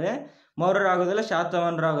ಯಾರಪ್ಪ ಅಂದರೆ ಮೌರ್ಯರು ಆಗೋದಿಲ್ಲ,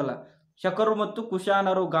 ಶಾತವಾಹನರು ಆಗೋಲ್ಲ. ಶಕರು ಮತ್ತು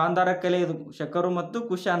ಕುಶಾನರು ಗಾಂಧಾರ ಕಲೆ. ಇದು ಶಕರು ಮತ್ತು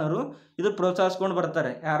ಕುಶಾನರು ಇದು ಪ್ರೋತ್ಸಾಹಿಸ್ಕೊಂಡು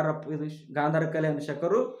ಬರ್ತಾರೆ. ಯಾರಪ್ಪ ಇದು ಗಾಂಧಾರ ಕಲೆಯನ್ನು?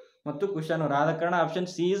 ಶಕರು ಮತ್ತು ಕುಶಾನರು. ಆದ ಕಾರಣ option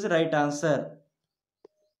C is right answer.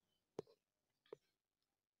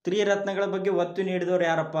 ತ್ರಿರತ್ನಗಳ ಬಗ್ಗೆ ಒತ್ತು ನೀಡಿದವರು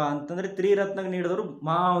ಯಾರಪ್ಪ ಅಂತಂದ್ರೆ ತ್ರಿರತ್ನ ನೀಡಿದವರು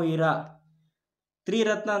ಮಹಾವೀರ.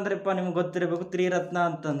 ತ್ರಿರತ್ನ ಅಂದ್ರಪ್ಪ ನಿಮ್ಗೆ ಗೊತ್ತಿರಬೇಕು. ತ್ರಿರತ್ನ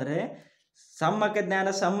ಅಂತಂದ್ರೆ ಸಮ್ಮಕ ಜ್ಞಾನ,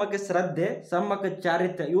 ಸಮ್ಮಕ ಶ್ರದ್ಧೆ, ಸಮ್ಮಕ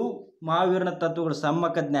ಚಾರಿತ್ರ್ಯ. ಇವು ಮಹಾವೀರನ ತತ್ವಗಳು.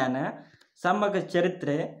 ಸಮ್ಮಕ ಜ್ಞಾನ, ಸಮ್ಮಕ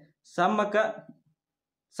ಚರಿತ್ರೆ, ಸಮ್ಮಕ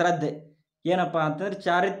ಶ್ರದ್ಧೆ. ಏನಪ್ಪ ಅಂತಂದ್ರೆ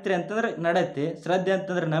ಚಾರಿತ್ರ್ಯ ಅಂತಂದ್ರೆ ನಡತೆ, ಶ್ರದ್ಧೆ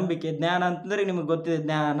ಅಂತಂದ್ರೆ ನಂಬಿಕೆ, ಜ್ಞಾನ ಅಂತಂದ್ರೆ ನಿಮಗೆ ಗೊತ್ತಿದೆ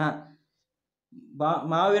ಜ್ಞಾನ.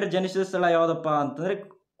 ಮಹಾವೀರ ಜನಿಸಿದ ಸ್ಥಳ ಯಾವುದಪ್ಪ ಅಂತಂದ್ರೆ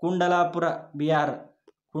ಕುಂಡಲಾಪುರ, ಬಿಹಾರ್.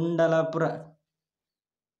 ಕುಂಡಲಾಪುರ.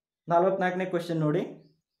 44ನೇ ಕ್ವಶನ್ ನೋಡಿ,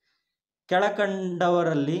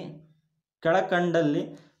 ಕೆಳಕಂಡಲ್ಲಿ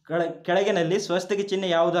ಕೆಳಗಿನಲ್ಲಿ ಸ್ವಸ್ತಿಕ ಚಿಹ್ನೆ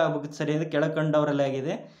ಯಾವುದು ಆಗಬೇಕು ಸರಿ ಅದು ಕೆಳಕಂಡವರಲ್ಲಿ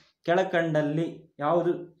ಆಗಿದೆ. ಕೆಳಕಂಡಲ್ಲಿ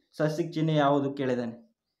ಯಾವುದು ಸ್ವಸ್ತಿಕ ಚಿಹ್ನೆ ಯಾವುದು ಕೇಳಿದ್ದಾನೆ.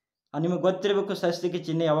 ನಿಮಗೆ ಗೊತ್ತಿರಬೇಕು ಸ್ವಸ್ತಿಕ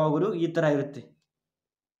ಚಿಹ್ನೆ ಯಾವಾಗಲೂ ಈ ಥರ ಇರುತ್ತೆ,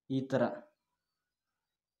 ಈ ಥರ.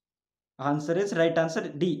 Answer is right answer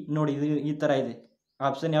D. ನೋಡಿ ಇದು ಈ ಥರ ಇದೆ.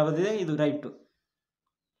 ಆಪ್ಷನ್ ಯಾವುದಿದೆ ಇದು ರೈಟು.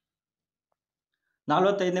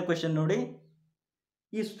 45ನೇ ಕ್ವೆಶನ್ ನೋಡಿ.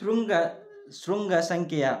 ಈ ಶೃಂಗ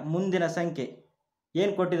ಸಂಖ್ಯೆಯ ಮುಂದಿನ ಸಂಖ್ಯೆ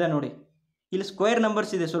ಏನು ಕೊಟ್ಟಿದೆ ನೋಡಿ. ಇಲ್ಲಿ ಸ್ಕ್ವೇರ್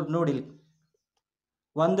ನಂಬರ್ಸ್ ಇದೆ, ಸ್ವಲ್ಪ ನೋಡಿ. ಇಲ್ಲಿ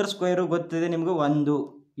 1ರ ಸ್ಕ್ವೇರು ಗೊತ್ತಿದೆ ನಿಮಗೂ, 1.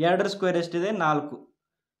 2ರ ಸ್ಕ್ವೇರ್ ಎಷ್ಟಿದೆ 4.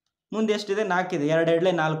 ಮುಂದೆ ಎಷ್ಟಿದೆ 4 ಇದೆ. 2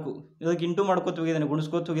 2 4. ಇದಕ್ಕೆ ಇಂಟು ಮಾಡ್ಕೊತ ಹೋಗಿದ್ದಾನೆ,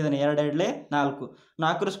 ಗುಣಿಸ್ಕೊತ ಹೋಗಿದ್ದಾನೆ. 2 2 4.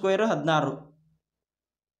 4ರ ಸ್ಕ್ವೇರು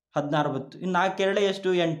 16 ಬತ್ತು. ಇನ್ನು 4 2 ಎಷ್ಟು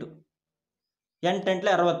 8. 8 8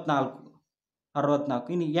 64.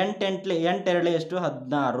 ಇನ್ನು 8 2 ಎಷ್ಟು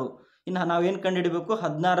 16. ಇನ್ನು ನಾವೇನು ಕಂಡುಹಿಡಬೇಕು,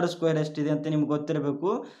 16ರ ಸ್ಕ್ವೇರ್ ಎಷ್ಟಿದೆ ಅಂತ ನಿಮ್ಗೆ ಗೊತ್ತಿರಬೇಕು.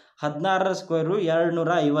 16ರ ಸ್ಕ್ವೇರು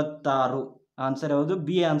 256. ಆನ್ಸರ್ ಯಾವುದು?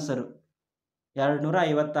 ಬಿ ಆನ್ಸರು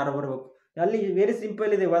 256 ಬರಬೇಕು. ಅಲ್ಲಿ ವೆರಿ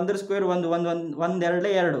ಸಿಂಪಲ್ ಇದೆ. 1ರ square 1 1 1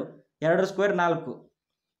 2 2. 2ರ square 4.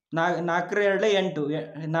 4ರ 2 8.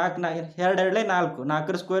 4 2 2 4.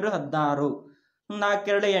 4ರ square 16.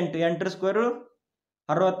 4 2 8. 8ರ square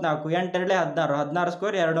 64. 8 2 16. 16ರ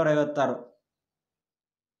square 256.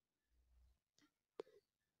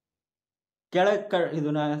 ಇದು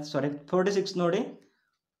 46 ನೋಡಿ.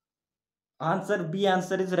 Answer B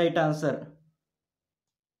answer is right answer.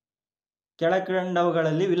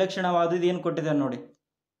 ಕೆಳಕಂಡವುಗಳಲ್ಲಿ ವಿಲಕ್ಷಣವಾದದ್ದು ಏನು ಕೊಟ್ಟಿದೆ ನೋಡಿ.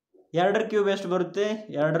 2ರ ಕ್ಯೂಬ್ ಎಷ್ಟು ಬರುತ್ತೆ?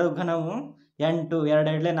 2ರ ಘನವು 8. 2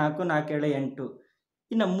 2 4. 4 2 8.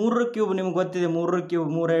 ಇನ್ನು 3ರ ಕ್ಯೂಬ್ ನಿಮ್ಗೆ ಗೊತ್ತಿದೆ. 3ರ ಕ್ಯೂಬ್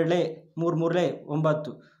 3 2 3 3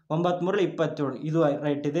 9. 9 3 27. ಇದು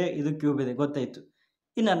ರೈಟ್ ಇದೆ, ಇದು ಕ್ಯೂಬ್ ಇದೆ, ಗೊತ್ತಾಯಿತು.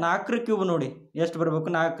 ಇನ್ನು 4ರ ಕ್ಯೂಬ್ ನೋಡಿ ಎಷ್ಟು ಬರಬೇಕು?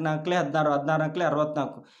 4 4 16. 16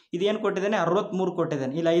 64. ಇದು ಏನು ಕೊಟ್ಟಿದ್ದಾನೆ? 63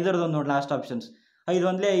 ಕೊಟ್ಟಿದ್ದಾನೆ. ಇಲ್ಲಿ 5ರದೊಂದು ನೋಡಿ, ಲಾಸ್ಟ್ ಆಪ್ಷನ್ಸ್. 5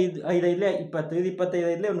 1 5 5 5 25. 25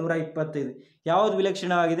 5 125. ಯಾವುದು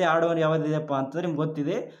ವಿಲಕ್ಷಣವಾಗಿದೆ? ಆಡೋನು ಯಾವುದಿದೆಪ್ಪ ಅಂತಂದ್ರೆ ನಿಮ್ಗೆ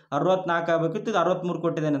ಗೊತ್ತಿದೆ. 64 ಆಗಬೇಕಿತ್ತು, ಇದು 63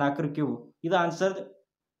 ಕೊಟ್ಟಿದ್ದಾನೆ 4ರ ಕ್ಯೂಬ್. ಇದು ಆನ್ಸರ್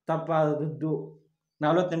ತಪ್ಪಾದದ್ದು.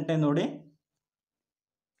 48ನೇ ನೋಡಿ.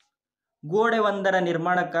 ಗೋಡೆ ಒಂದರ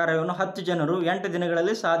ನಿರ್ಮಾಣ ಕಾರ್ಯವನ್ನು 10 ಜನರು 8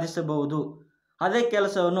 ದಿನಗಳಲ್ಲಿ ಸಾಧಿಸಬಹುದು. ಅದೇ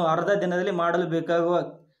ಕೆಲಸವನ್ನು ಅರ್ಧ ದಿನದಲ್ಲಿ ಮಾಡಲು ಬೇಕಾಗುವ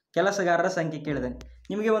ಕೆಲಸಗಾರರ ಸಂಖ್ಯೆ ಕೇಳಿದ್ದಾನೆ.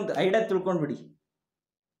 ನಿಮಗೆ ಒಂದು ಐಡಿಯಾ ತಿಳ್ಕೊಂಡ್ಬಿಡಿ.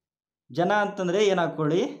 ಜನ ಅಂತಂದರೆ ಏನು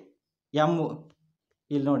ಹಾಕ್ಕೊಳ್ಳಿ? ಎಮ್.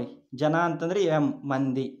 ಇಲ್ಲಿ ನೋಡಿ, ಜನ ಅಂತಂದರೆ ಎಮ್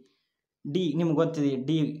ಮಂದಿ. ಡಿ ನಿಮ್ಗೆ ಗೊತ್ತಿದೆ,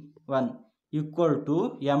 D1 =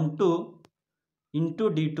 M2 ×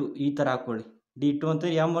 D2 ಈ ಥರ ಹಾಕ್ಕೊಳ್ಳಿ. D2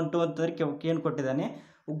 ಅಂತಂದರೆ M12 ಅಂತಂದರೆ ಏನು ಕೊಟ್ಟಿದ್ದಾನೆ?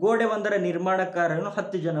 ಗೋಡೆ ಒಂದರ ನಿರ್ಮಾಣ ಕಾರ್ಯವನ್ನು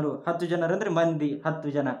 10 ಜನರು. 10 ಜನರು ಅಂದರೆ ಮಂದಿ,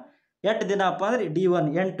 10 ಜನ. 8 ದಿನ ಅಪ್ಪ ಅಂದರೆ D1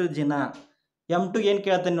 8 ದಿನ. M2 ಏನು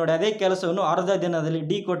ಕೇಳ್ತಾನೆ ನೋಡಿ, ಅದೇ ಕೆಲಸವನ್ನು ಅರ್ಧ ದಿನದಲ್ಲಿ.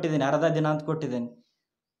 ಡಿ ಕೊಟ್ಟಿದ್ದೇನೆ, ಅರ್ಧ ದಿನ ಅಂತ ಕೊಟ್ಟಿದ್ದೇನೆ.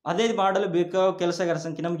 ಅದೇ ಮಾಡಲು ಬೇಕಾಗೋ ಕೆಲಸಗಾರ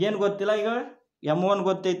ಸಂಖ್ಯೆ ನಮ್ಗೇನು ಗೊತ್ತಿಲ್ಲ. ಈಗ M1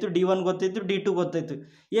 ಗೊತ್ತಾಯಿತು, D1 ಗೊತ್ತಾಯಿತು, D2 ಗೊತ್ತಾಯಿತು.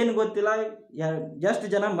 ಏನು ಗೊತ್ತಿಲ್ಲ, ಎಷ್ಟು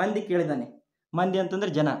ಜನ ಮಂದಿ ಕೇಳಿದ್ದಾನೆ. ಮಂದಿ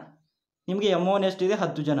ಅಂತಂದರೆ ಜನ. ನಿಮಗೆ M1 ಎಷ್ಟಿದೆ?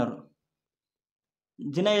 10 ಜನರು.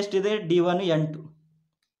 ದಿನ ಎಷ್ಟಿದೆ? D1 8.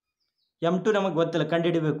 M2 ನಮಗೆ ಗೊತ್ತಿಲ್ಲ,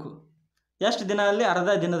 ಕಂಡುಹಿಡಿಬೇಕು. ಎಷ್ಟು ದಿನ ಅಲ್ಲಿ? ಅರ್ಧ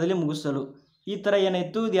ದಿನದಲ್ಲಿ ಮುಗಿಸಲು. ಈ ಥರ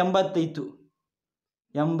ಏನಾಯಿತು? ಇದು 80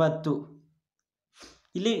 80.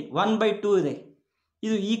 ಇಲ್ಲಿ 1/2 ಇದೆ.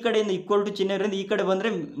 ಇದು ಈ ಕಡೆಯಿಂದ ಈಕ್ವಲ್ ಟು ಚಿಹ್ನೆ ಇರೋದ್ರಿಂದ ಈ ಕಡೆ ಬಂದರೆ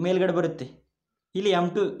ಮೇಲ್ಗಡೆ ಬರುತ್ತೆ. ಇಲ್ಲಿ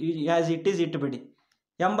M2 ಆ್ಯಸ್ ಇಟ್ ಈಸ್ ಇಟ್ಬಿಡಿ.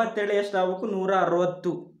 87 ಎಷ್ಟು ಆಗಬೇಕು?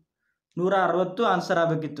 160. 160 ಆನ್ಸರ್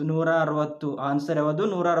ಆಗಬೇಕಿತ್ತು. 160 ಆನ್ಸರ್ ಯಾವುದು?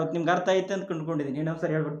 160. ನಿಮ್ಗೆ ಅರ್ಥ ಆಯ್ತು ಅಂತ ಕಂಡುಕೊಂಡಿದ್ದೀನಿ.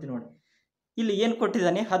 ಇನ್ನೊಂದ್ಸರಿ ಹೇಳ್ಬಿಡ್ತೀನಿ ನೋಡಿ. ಇಲ್ಲಿ ಏನು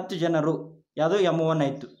ಕೊಟ್ಟಿದ್ದಾನೆ? 10 ಜನರು. ಯಾವುದೋ M1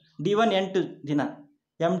 ಆಯಿತು. D1 8 ದಿನ.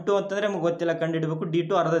 M2 ಅಂತಂದರೆ ನಮಗೆ ಗೊತ್ತಿಲ್ಲ, ಕಂಡುಹಿಡಬೇಕು.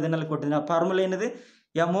 D2 ಅರ್ಧ ದಿನಲ್ಲಿ ಕೊಟ್ಟಿದ್ದಾನೆ. ಫಾರ್ಮುಲಾ ಏನಿದೆ?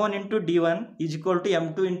 M1 × D1 =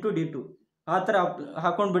 M2 × D2. ಆ ಥರ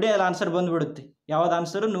ಹಾಕೊಂಡ್ಬಿಡಿ, ಅಲ್ಲಿ ಆನ್ಸರ್ ಬಂದುಬಿಡುತ್ತೆ. ಯಾವ್ದು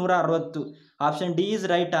answer? 160. Option D is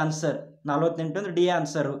right answer. 48 ಅಂದರೆ ಡಿ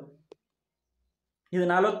ಆನ್ಸರು. ಇದು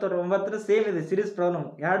 49 ಸೇಮ್ ಇದೆ, ಸೀರೀಸ್ ಪ್ರಾಬ್ಲಮ್.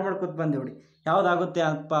 ಆ್ಯಡ್ ಮಾಡ್ಕೊತ ಬಂದುಬಿಡಿ. ಯಾವುದಾಗುತ್ತೆ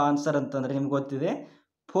ಅಪ್ಪ ಆನ್ಸರ್ ಅಂತಂದರೆ ನಿಮ್ಗೆ ಗೊತ್ತಿದೆ.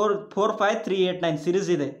 4 4 5 3 8 9 ಸೀರೀಸ್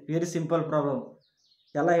ಇದೆ. Very simple problem.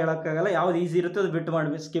 ಎಲ್ಲ ಹೇಳೋಕ್ಕಾಗಲ್ಲ. ಯಾವ್ದು ಈಸಿ ಇರುತ್ತೋ ಅದು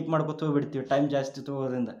ಬಿಟ್ಟು ಸ್ಕಿಪ್ ಮಾಡ್ಕೊತ ಹೋಗ್ಬಿಡ್ತೀವಿ, ಟೈಮ್ ಜಾಸ್ತಿ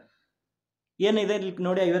ತಗೋದ್ರಿಂದ. ಏನಿದೆ ಇಲ್ಲಿ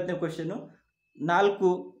ನೋಡಿ. 50ನೇ ಕ್ವೆಶನು.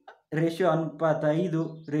 4 ರೇಷಿಯೋ ಅನುಪಾತ 5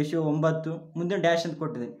 ರೇಷಿಯೋ 9 ಮುಂದೆ ಡ್ಯಾಶ್ ಅಂತ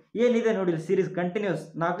ಕೊಟ್ಟಿದೆ. ಏನಿದೆ ನೋಡಿ ಇಲ್ಲಿ ಸೀರೀಸ್ ಕಂಟಿನ್ಯೂಸ್.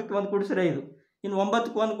 4ಕ್ಕೆ 1 ಕೂಡಿಸಿದ್ರೆ 5, ಇನ್ನು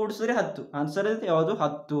 9ಕ್ಕೆ 1 ಕೂಡಿಸಿದ್ರೆ 10. ಆನ್ಸರ್ ಯಾವುದು?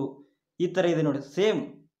 10. ಈ ಥರ ಇದೆ ನೋಡಿ, ಸೇಮ್.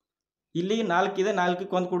 ಇಲ್ಲಿ 4 ಇದೆ,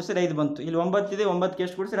 4ಕ್ಕೆ 1 ಕೂಡಿಸಿದ್ರೆ 5 ಬಂತು. ಇಲ್ಲಿ 9 ಇದೆ, 9ಕ್ಕೆ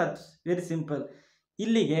ಎಷ್ಟು ಕೂಡಿಸಿದ್ರೆ 10. Very simple.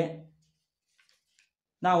 ಇಲ್ಲಿಗೆ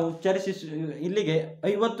ನಾವು ಇಲ್ಲಿಗೆ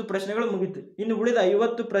 50 ಪ್ರಶ್ನೆಗಳು ಮುಗೀತು. ಇನ್ನು ಉಳಿದ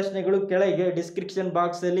 50 ಪ್ರಶ್ನೆಗಳು ಕೆಳಗೆ ಡಿಸ್ಕ್ರಿಪ್ಷನ್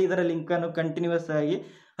ಬಾಕ್ಸಲ್ಲಿ ಇದರ ಲಿಂಕನ್ನು ಕಂಟಿನ್ಯೂಸ್ ಆಗಿ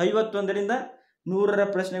 51ರಿಂದ 100ರ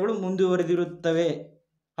ಪ್ರಶ್ನೆಗಳು ಮುಂದುವರೆದಿರುತ್ತವೆ.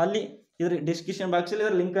 ಅಲ್ಲಿ ಇದರ ಡಿಸ್ಕ್ರಿಪ್ಷನ್ ಬಾಕ್ಸಲ್ಲಿ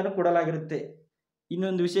ಇದರ ಲಿಂಕನ್ನು ಕೊಡಲಾಗಿರುತ್ತೆ.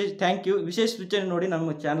 ಇನ್ನೊಂದು ಥ್ಯಾಂಕ್ ಯು. ವಿಶೇಷ ಸೂಚನೆ ನೋಡಿ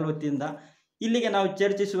ನಮ್ಮ ಚಾನಲ್ ವತಿಯಿಂದ. ಇಲ್ಲಿಗೆ ನಾವು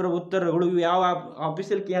ಚರ್ಚಿಸುವ ಉತ್ತರಗಳು ಯಾವ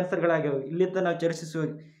ಆಫೀಸಿಯಲ್ ಕೀ ಆನ್ಸರ್ಗಳಾಗಿವೆ. ಇಲ್ಲಿಂದ ನಾವು ಚರ್ಚಿಸುವ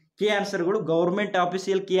ಕೀ ಆನ್ಸರ್ಗಳು ಗೌರ್ಮೆಂಟ್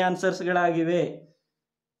ಆಫೀಸಿಯಲ್ ಕೀ ಆನ್ಸರ್ಸ್ಗಳಾಗಿವೆ.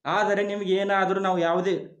 ಆದರೆ ನಿಮಗೆ ಏನಾದರೂ ನಾವು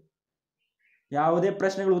ಯಾವುದೇ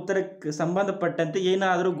ಪ್ರಶ್ನೆಗಳ ಉತ್ತರಕ್ಕೆ ಸಂಬಂಧಪಟ್ಟಂತೆ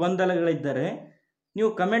ಏನಾದರೂ ಗೊಂದಲಗಳಿದ್ದರೆ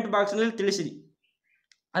ನೀವು ಕಮೆಂಟ್ ಬಾಕ್ಸ್ನಲ್ಲಿ ತಿಳಿಸಿರಿ.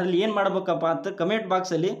 ಅದರಲ್ಲಿ ಏನು ಮಾಡಬೇಕಪ್ಪ ಅಂತ ಕಮೆಂಟ್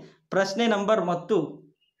ಬಾಕ್ಸಲ್ಲಿ ಪ್ರಶ್ನೆ ನಂಬರ್ ಮತ್ತು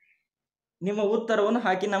ನಿಮ್ಮ ಉತ್ತರವನ್ನು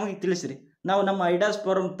ಹಾಕಿ ನಮಗೆ ತಿಳಿಸಿರಿ. ನಾವು ನಮ್ಮ ಐಡಿಯಾಸ್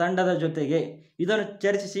ಫೋರಂ ತಂಡದ ಜೊತೆಗೆ ಇದನ್ನು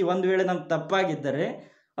ಚರ್ಚಿಸಿ ಒಂದು ವೇಳೆ ನಮ್ಗೆ ತಪ್ಪಾಗಿದ್ದರೆ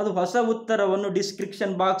ಅದು ಹೊಸ ಉತ್ತರವನ್ನು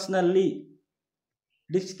ಡಿಸ್ಕ್ರಿಪ್ಷನ್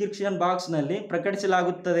ಬಾಕ್ಸ್ನಲ್ಲಿ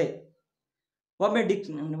ಪ್ರಕಟಿಸಲಾಗುತ್ತದೆ.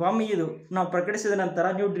 ಒಮ್ಮೆ ಇದು ನಾವು ಪ್ರಕಟಿಸಿದ ನಂತರ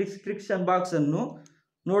ನೀವು ಡಿಸ್ಕ್ರಿಪ್ಷನ್ ಬಾಕ್ಸನ್ನು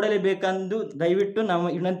ನೋಡಲೇಬೇಕೆಂದು ದಯವಿಟ್ಟು ನಾನು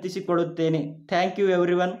ವಿನಂತಿಸಿಕೊಳ್ಳುತ್ತೇನೆ. Thank you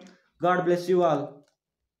everyone. God bless you all.